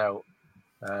shadow of a doubt.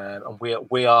 And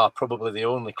we are probably the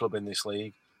only club in this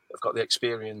league that've got the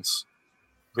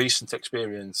recent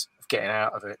experience of getting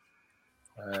out of it.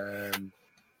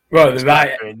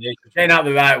 Getting out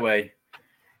the right way.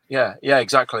 Yeah,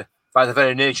 exactly. By the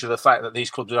very nature of the fact that these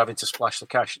clubs are having to splash the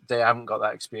cash, they haven't got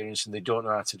that experience and they don't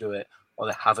know how to do it, or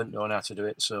they haven't known how to do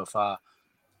it so far.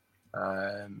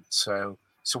 So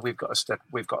we've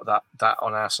got that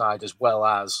on our side, as well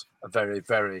as a very,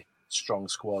 very strong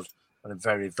squad and a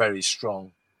very, very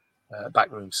strong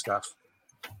backroom staff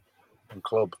and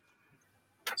club.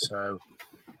 So,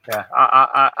 yeah,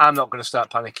 I'm not going to start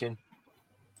panicking.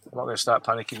 I'm not going to start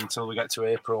panicking until we get to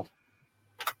April.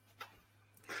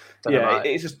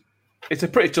 It's a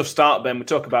pretty tough start, Ben. We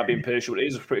talk about being patient, but it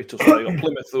is a pretty tough start. You've got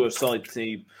Plymouth, who are a solid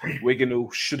team. Wigan, who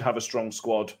should have a strong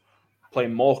squad.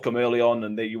 Playing Morecambe early on,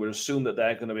 and you would assume that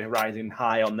they're going to be riding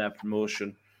high on their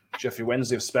promotion. Sheffield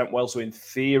Wednesday have spent well, so in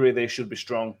theory they should be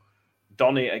strong.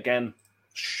 Donny, again,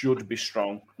 should be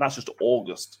strong. That's just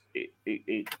August.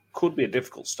 It could be a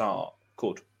difficult start.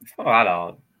 Could. It's not that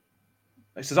hard.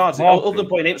 It's as hard as other than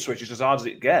playing Ipswich, it's as hard as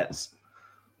it gets.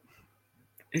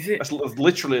 Is it? It's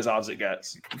literally as hard as it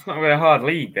gets. It's not a very hard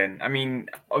league then. I mean,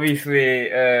 obviously,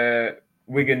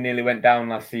 Wigan nearly went down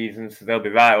last season, so they'll be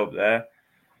right up there.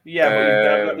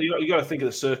 Yeah, but you got to think of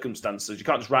the circumstances. You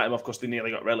can't just write them off because they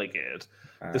nearly got relegated.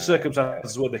 The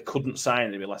circumstances where they couldn't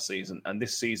sign him last season, and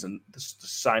this season they're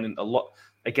signing a lot.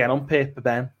 Again, on paper,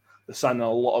 Ben, they're signing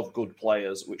a lot of good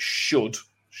players, which should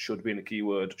be in a key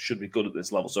word, should be good at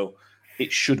this level. So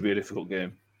it should be a difficult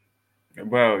game.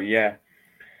 Well, yeah.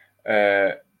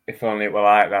 If only it were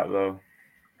like that, though.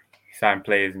 You sign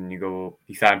players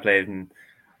and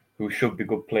who should be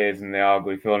good players and they are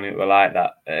good. If only it were like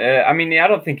that. I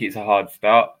don't think it's a hard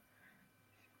start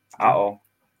at all.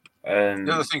 The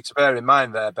other thing to bear in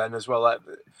mind there, Ben, as well, like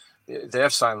they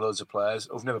have signed loads of players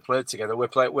who've never played together. We're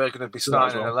going to be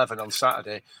starting 11 on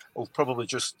Saturday. We'll probably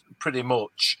just pretty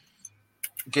much,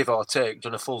 give or take,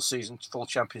 done a full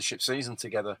championship season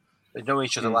together. They know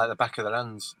each other like the back of their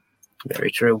hands.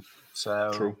 Very true.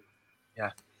 So, true.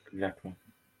 Yeah.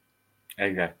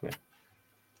 Exactly.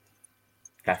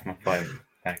 That's my point.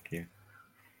 Thank you.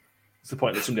 It's the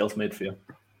point that somebody else made for you.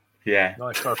 Yeah. No,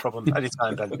 it's not a problem.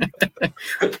 Anytime, Ben.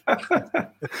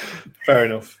 Fair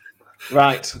enough.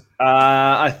 Right.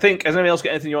 I think, has anybody else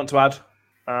got anything you want to add?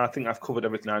 I think I've covered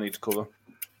everything I need to cover.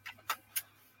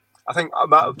 I think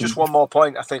just one more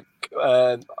point. I think,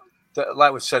 that,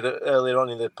 like we've said earlier on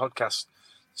in the podcast,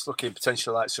 it's looking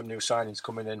potentially like some new signings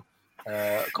coming in.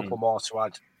 A couple more to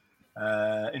add.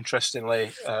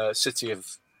 Interestingly, City have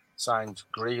signed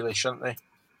Grealish, haven't they?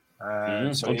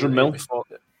 So 100 mil.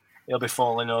 He'll be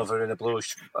falling over in a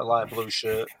light blue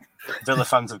shirt. Villa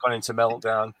fans have gone into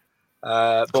meltdown.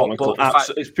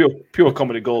 It's pure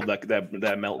comedy gold. Their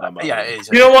meltdown. Yeah, it is.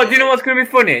 Do you know what? Do you know what's going to be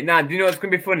funny? Do you know what's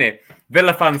going to be funny?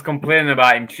 Villa fans complaining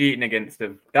about him cheating against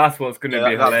them. That's what's going to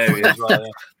be hilarious. Well,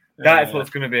 That's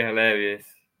what's going to be hilarious.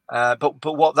 But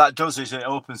what that does is it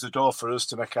opens the door for us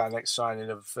to make our next signing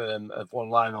of one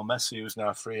Lionel Messi, who's now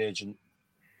a free agent.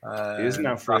 He is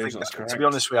now free agent. To be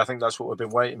honest with you, I think that's what we've been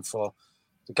waiting for.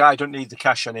 The guy don't need the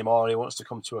cash anymore. He wants to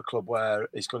come to a club where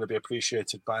he's going to be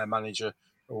appreciated by a manager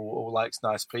who likes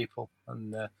nice people.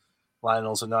 And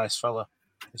Lionel's a nice fella.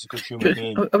 He's a good human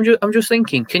being. I'm just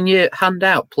thinking, can you hand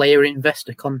out player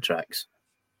investor contracts?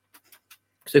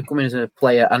 So come in as a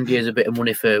player and he has a bit of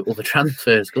money for other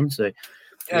transfers, couldn't he?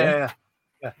 Yeah.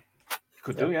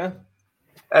 Could do, yeah.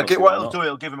 What he'll do,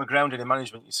 he'll give him a grounding in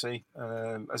management, you see,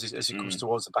 as he comes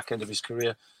towards the back end of his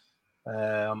career.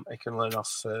 He can learn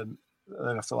off the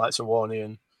likes of Warney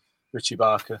and Richie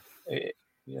Barker.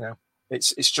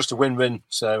 It's just a win-win.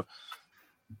 So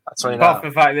I'll tell you now. Apart from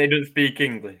the fact they don't speak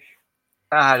English.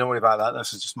 Don't worry about that.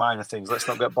 Those are just minor things. Let's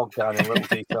not get bogged down in little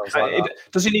details like that.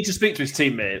 Does he need to speak to his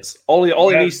teammates? All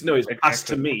he needs to know is pass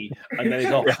to me, and then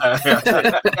he's off.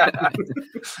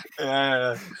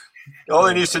 Yeah. All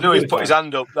he needs to do is put his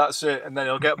hand up. That's it, and then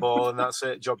he'll get ball, and that's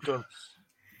it. Job done.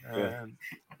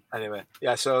 Anyway,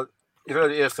 so you've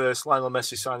heard it here first. Lionel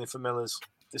Messi signing for Millers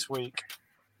this week.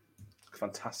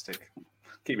 Fantastic.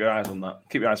 Keep your eyes on that.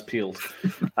 Keep your eyes peeled.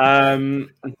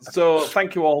 So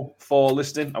thank you all for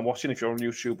listening and watching. If you're on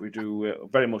YouTube, we do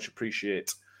very much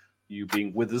appreciate you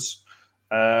being with us.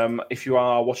 If you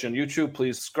are watching on YouTube,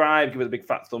 please subscribe, give it a big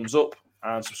fat thumbs up,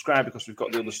 and subscribe because we've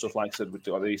got the other stuff, like I said, we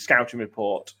do the scouting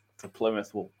report for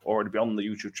Plymouth will already be on the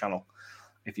YouTube channel.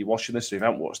 If you're watching this, if you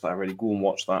haven't watched that already, go and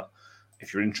watch that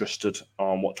if you're interested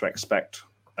on what to expect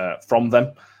from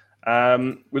them.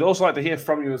 We'd also like to hear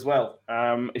from you as well.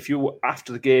 If you,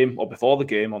 after the game or before the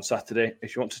game on Saturday,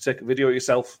 if you want to take a video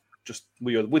yourself, just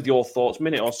with your thoughts,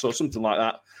 minute or so, something like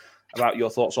that, about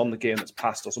your thoughts on the game that's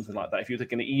passed or something like that, if you're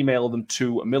going to email them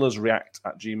to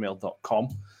millersreact@gmail.com,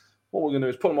 what we're going to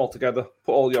do is put them all together,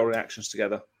 put all your reactions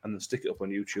together, and then stick it up on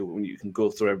YouTube, and you can go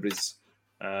through everybody's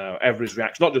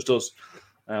reaction, not just us.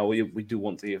 We do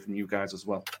want to hear from you guys as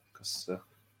well, because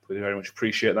we very much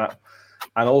appreciate that.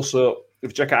 And also,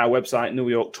 if you check out our website,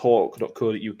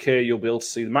 newyorktalk.co.uk, you'll be able to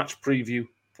see the match preview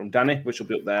from Danny, which will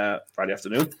be up there Friday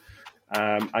afternoon.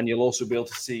 And you'll also be able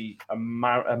to see a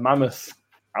mammoth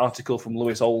article from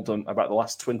Lewis Oldham about the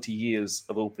last 20 years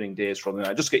of opening days from the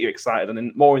night. Just to get you excited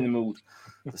and more in the mood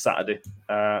for Saturday.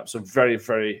 So very,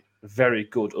 very, very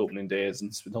good opening days,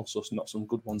 and also not some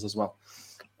good ones as well.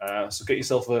 So get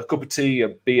yourself a cup of tea, a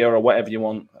beer, or whatever you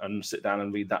want, and sit down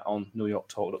and read that on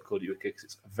newyorktalk.co.uk, because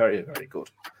it's very, very good.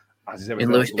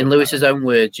 In Lewis's own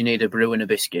words, you need a brew and a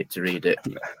biscuit to read it.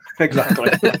 Exactly.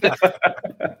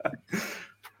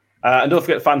 And don't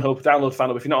forget FanHub. Download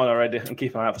FanHub if you're not on already, and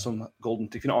keep an eye out for some golden.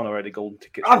 If you're not on already, golden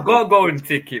tickets. I've got a golden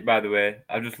ticket, by the way.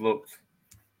 I just looked.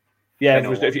 Yeah,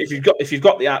 if you've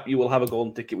got the app, you will have a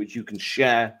golden ticket which you can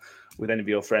share with any of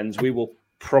your friends. We will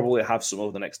probably have some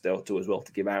over the next day or two as well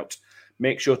to give out.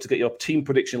 Make sure to get your team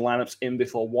prediction lineups in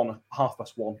before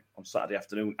 1:30 on Saturday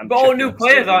afternoon. And but all new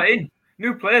players are in.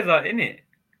 New players are in it.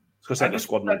 Because they're the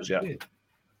squad numbers, yeah.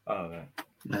 Oh, right.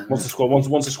 Once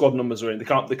the squad numbers are in, they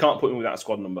can't put him without a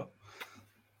squad number.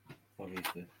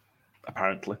 Obviously.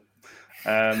 Apparently.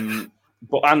 And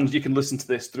you can listen to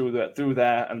this through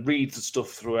there and read the stuff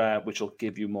through there, which will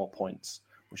give you more points,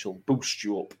 which will boost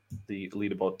you up the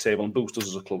leaderboard table and boost us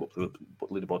as a club up the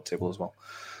leaderboard table as well.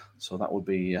 So that would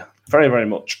be very, very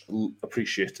much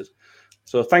appreciated.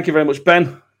 So thank you very much,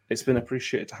 Ben. It's been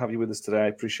appreciated to have you with us today. I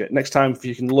appreciate it. Next time, if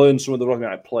you can learn some of the Rugby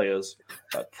United players,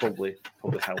 that'd probably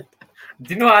help.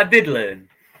 Do you know what I did learn?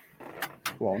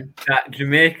 Go on. That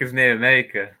Jamaica's near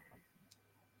America.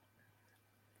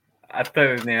 I thought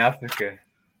it was near Africa.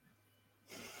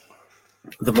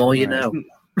 The more you know.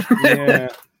 Yeah.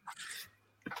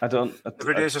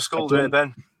 Every day's a school day,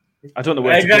 Ben. I don't know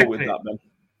where to go with that, Ben.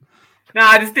 No,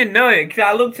 I just didn't know it because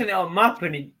I looked at it on map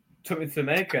and it took me to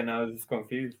America and I was just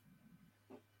confused.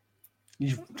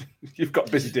 You've got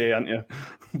a busy day, haven't you?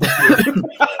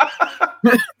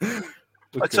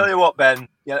 I tell you what, Ben.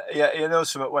 Yeah, you know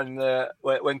something. When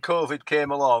COVID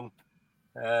came along,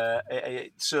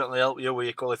 it certainly helped you with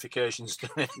your qualifications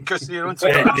because you're on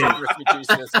refugees.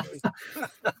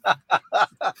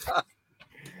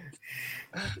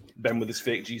 Ben with his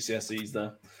fake GCSEs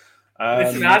there.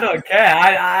 Listen, I don't care.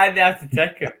 I'd have to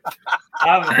take them.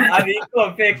 I'd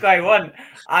equal fake I want.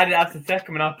 I'd have to take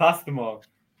them and I passed them all.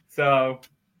 So,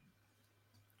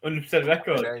 100%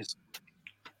 record.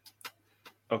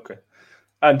 Okay.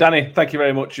 And Danny, thank you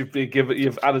very much.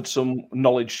 You've added some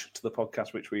knowledge to the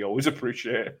podcast, which we always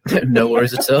appreciate. No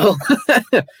worries at all.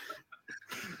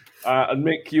 And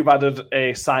Mick, you've added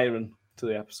a siren to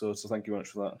the episode, so thank you very much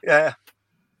for that. Yeah.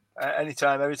 Every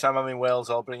time I'm in Wales,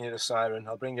 I'll bring you a siren.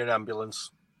 I'll bring you an ambulance.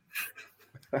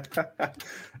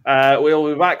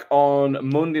 We'll be back on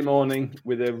Monday morning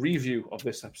with a review of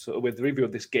this episode, with the review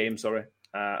of this game,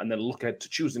 and then look ahead to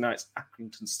Tuesday night's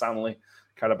Accrington Stanley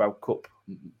Carabao Cup,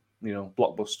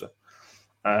 blockbuster.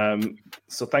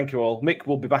 So thank you all. Mick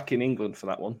will be back in England for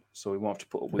that one, so we won't have to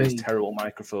put up with his terrible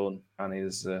microphone and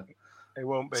his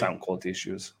sound quality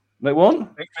issues. Mick won't?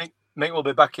 Mick will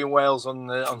be back in Wales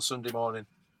on Sunday morning.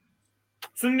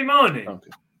 Sunday morning?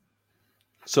 Okay.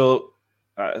 So,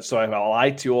 sorry, I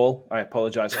lied to you all. I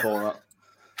apologise for that.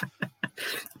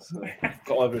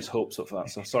 Got all of his hopes up for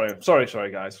that. So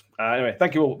sorry, guys. Anyway,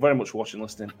 thank you all very much for watching,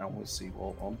 listening, and we'll see you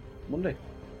all on Monday.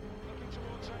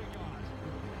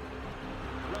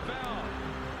 Ravel,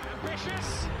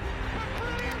 ambitious, but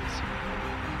brilliant.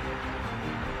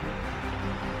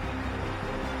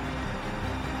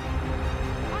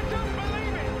 I don't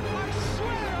believe it. I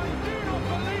swear I do not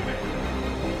believe it.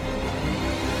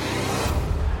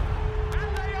 And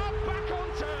they are back on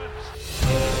terms.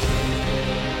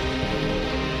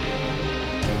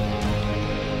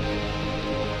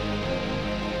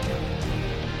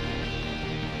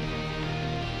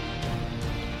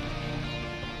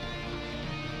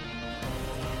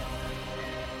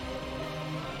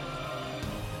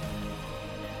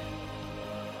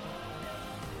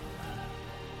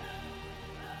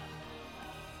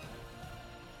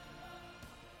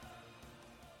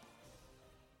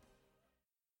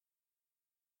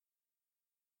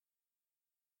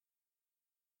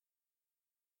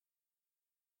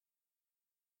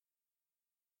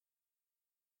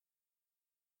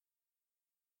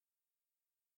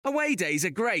 Away days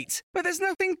are great, but there's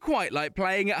nothing quite like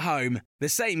playing at home. The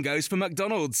same goes for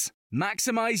McDonald's.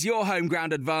 Maximise your home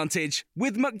ground advantage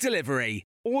with McDelivery.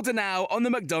 Order now on the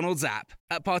McDonald's app.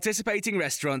 At participating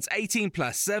restaurants, 18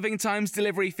 plus, serving times,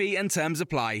 delivery fee and terms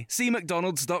apply. See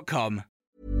mcdonalds.com.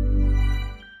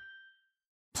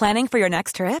 Planning for your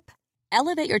next trip?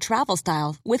 Elevate your travel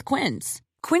style with Quince.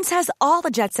 Quince has all the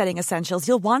jet-setting essentials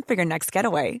you'll want for your next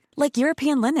getaway, like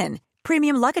European linen,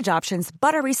 premium luggage options,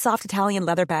 buttery soft Italian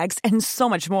leather bags, and so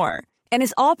much more. And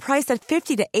is all priced at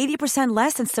 50 to 80%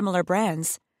 less than similar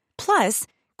brands. Plus,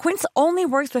 Quince only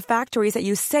works with factories that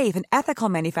use safe and ethical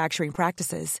manufacturing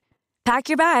practices. Pack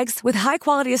your bags with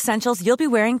high-quality essentials you'll be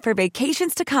wearing for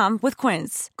vacations to come with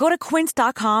Quince. Go to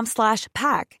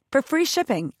quince.com/pack for free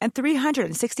shipping and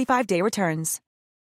 365-day returns.